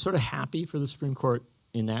I'm sort of happy for the Supreme Court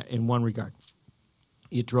in one regard.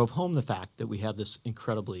 It drove home the fact that we have this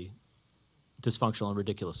incredibly dysfunctional and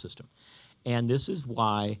ridiculous system. And this is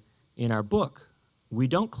why in our book, we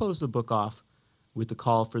don't close the book off with the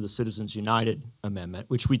call for the Citizens United Amendment,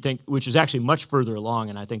 which is actually much further along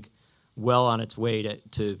and I think well on its way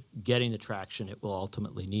to getting the traction it will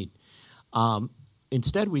ultimately need.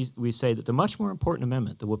 Instead, we say that the much more important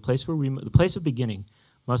amendment, the place of beginning,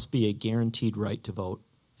 must be a guaranteed right to vote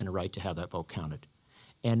and a right to have that vote counted.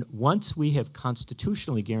 And once we have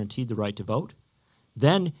constitutionally guaranteed the right to vote,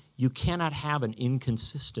 then you cannot have an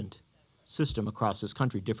inconsistent system across this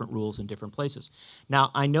country, different rules in different places.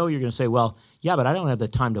 Now, I know you're going to say, well, yeah, but I don't have the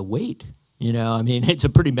time to wait. It's a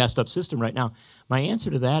pretty messed up system right now. My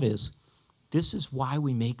answer to that is, this is why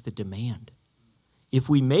we make the demand. If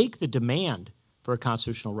we make the demand for a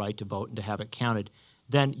constitutional right to vote and to have it counted,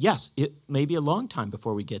 then yes, it may be a long time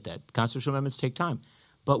before we get that. Constitutional amendments take time.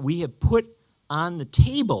 But we have put on the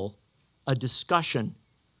table a discussion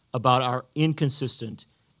about our inconsistent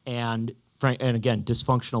and again,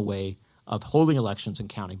 dysfunctional way of holding elections and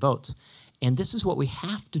counting votes. And this is what we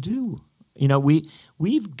have to do.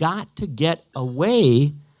 We've got to get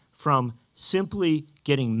away from simply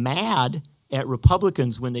getting mad at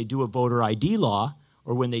Republicans when they do a voter ID law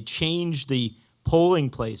or when they change the polling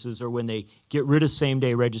places or when they get rid of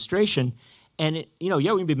same-day registration. And, we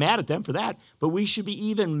can be mad at them for that, but we should be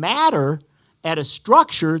even madder at a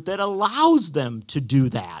structure that allows them to do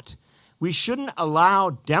that. We shouldn't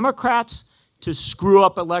allow Democrats to screw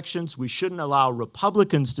up elections. We shouldn't allow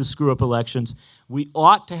Republicans to screw up elections. We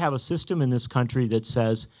ought to have a system in this country that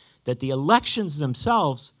says that the elections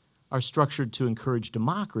themselves are structured to encourage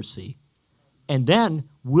democracy, and then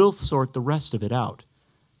we'll sort the rest of it out.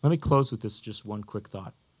 Let me close with this, just one quick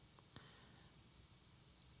thought.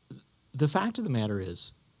 The fact of the matter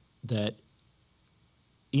is that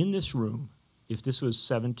in this room, if this was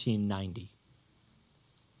 1790,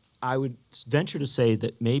 I would venture to say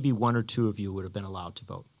that maybe 1 or 2 of you would have been allowed to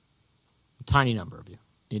vote. A tiny number of you,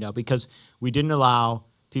 because we didn't allow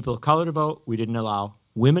people of color to vote, we didn't allow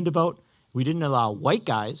women to vote, we didn't allow white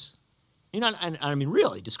guys. And I mean,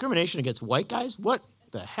 really, discrimination against white guys? What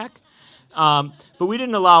the heck? But we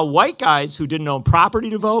didn't allow white guys who didn't own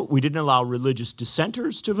property to vote. We didn't allow religious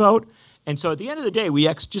dissenters to vote. And so at the end of the day, we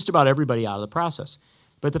X'd just about everybody out of the process.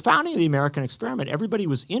 But the founding of the American experiment, everybody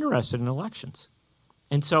was interested in elections.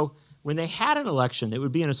 And so when they had an election, it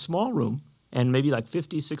would be in a small room, and maybe like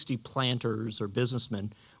 50, 60 planters or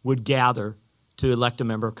businessmen would gather to elect a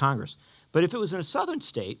member of Congress. But if it was in a southern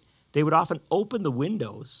state, they would often open the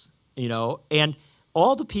windows, you know, and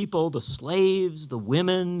all the people, the slaves, the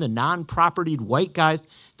women, the non-propertied white guys,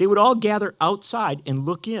 they would all gather outside and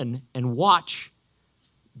look in and watch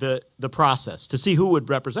the process to see who would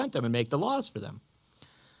represent them and make the laws for them.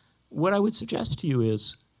 What I would suggest to you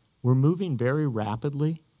is we're moving very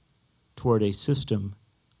rapidly toward a system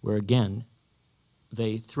where, again,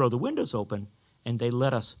 they throw the windows open and they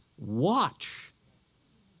let us watch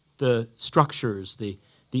the structures, the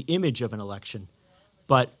image of an election.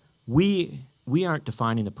 But we aren't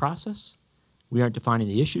defining the process. We aren't defining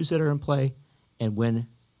the issues that are in play. And when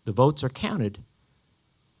the votes are counted,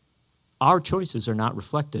 our choices are not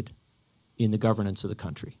reflected in the governance of the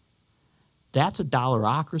country. That's a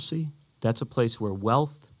dollarocracy. That's a place where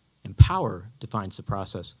wealth and power defines the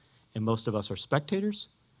process, and most of us are spectators.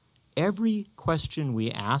 Every question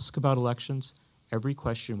we ask about elections, every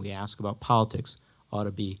question we ask about politics ought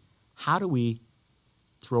to be, how do we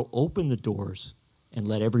throw open the doors and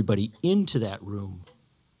let everybody into that room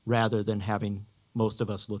rather than having most of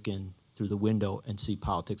us look in through the window and see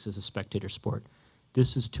politics as a spectator sport?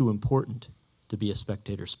 This is too important to be a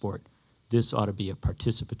spectator sport. This ought to be a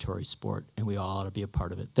participatory sport, and we all ought to be a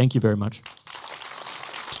part of it. Thank you very much.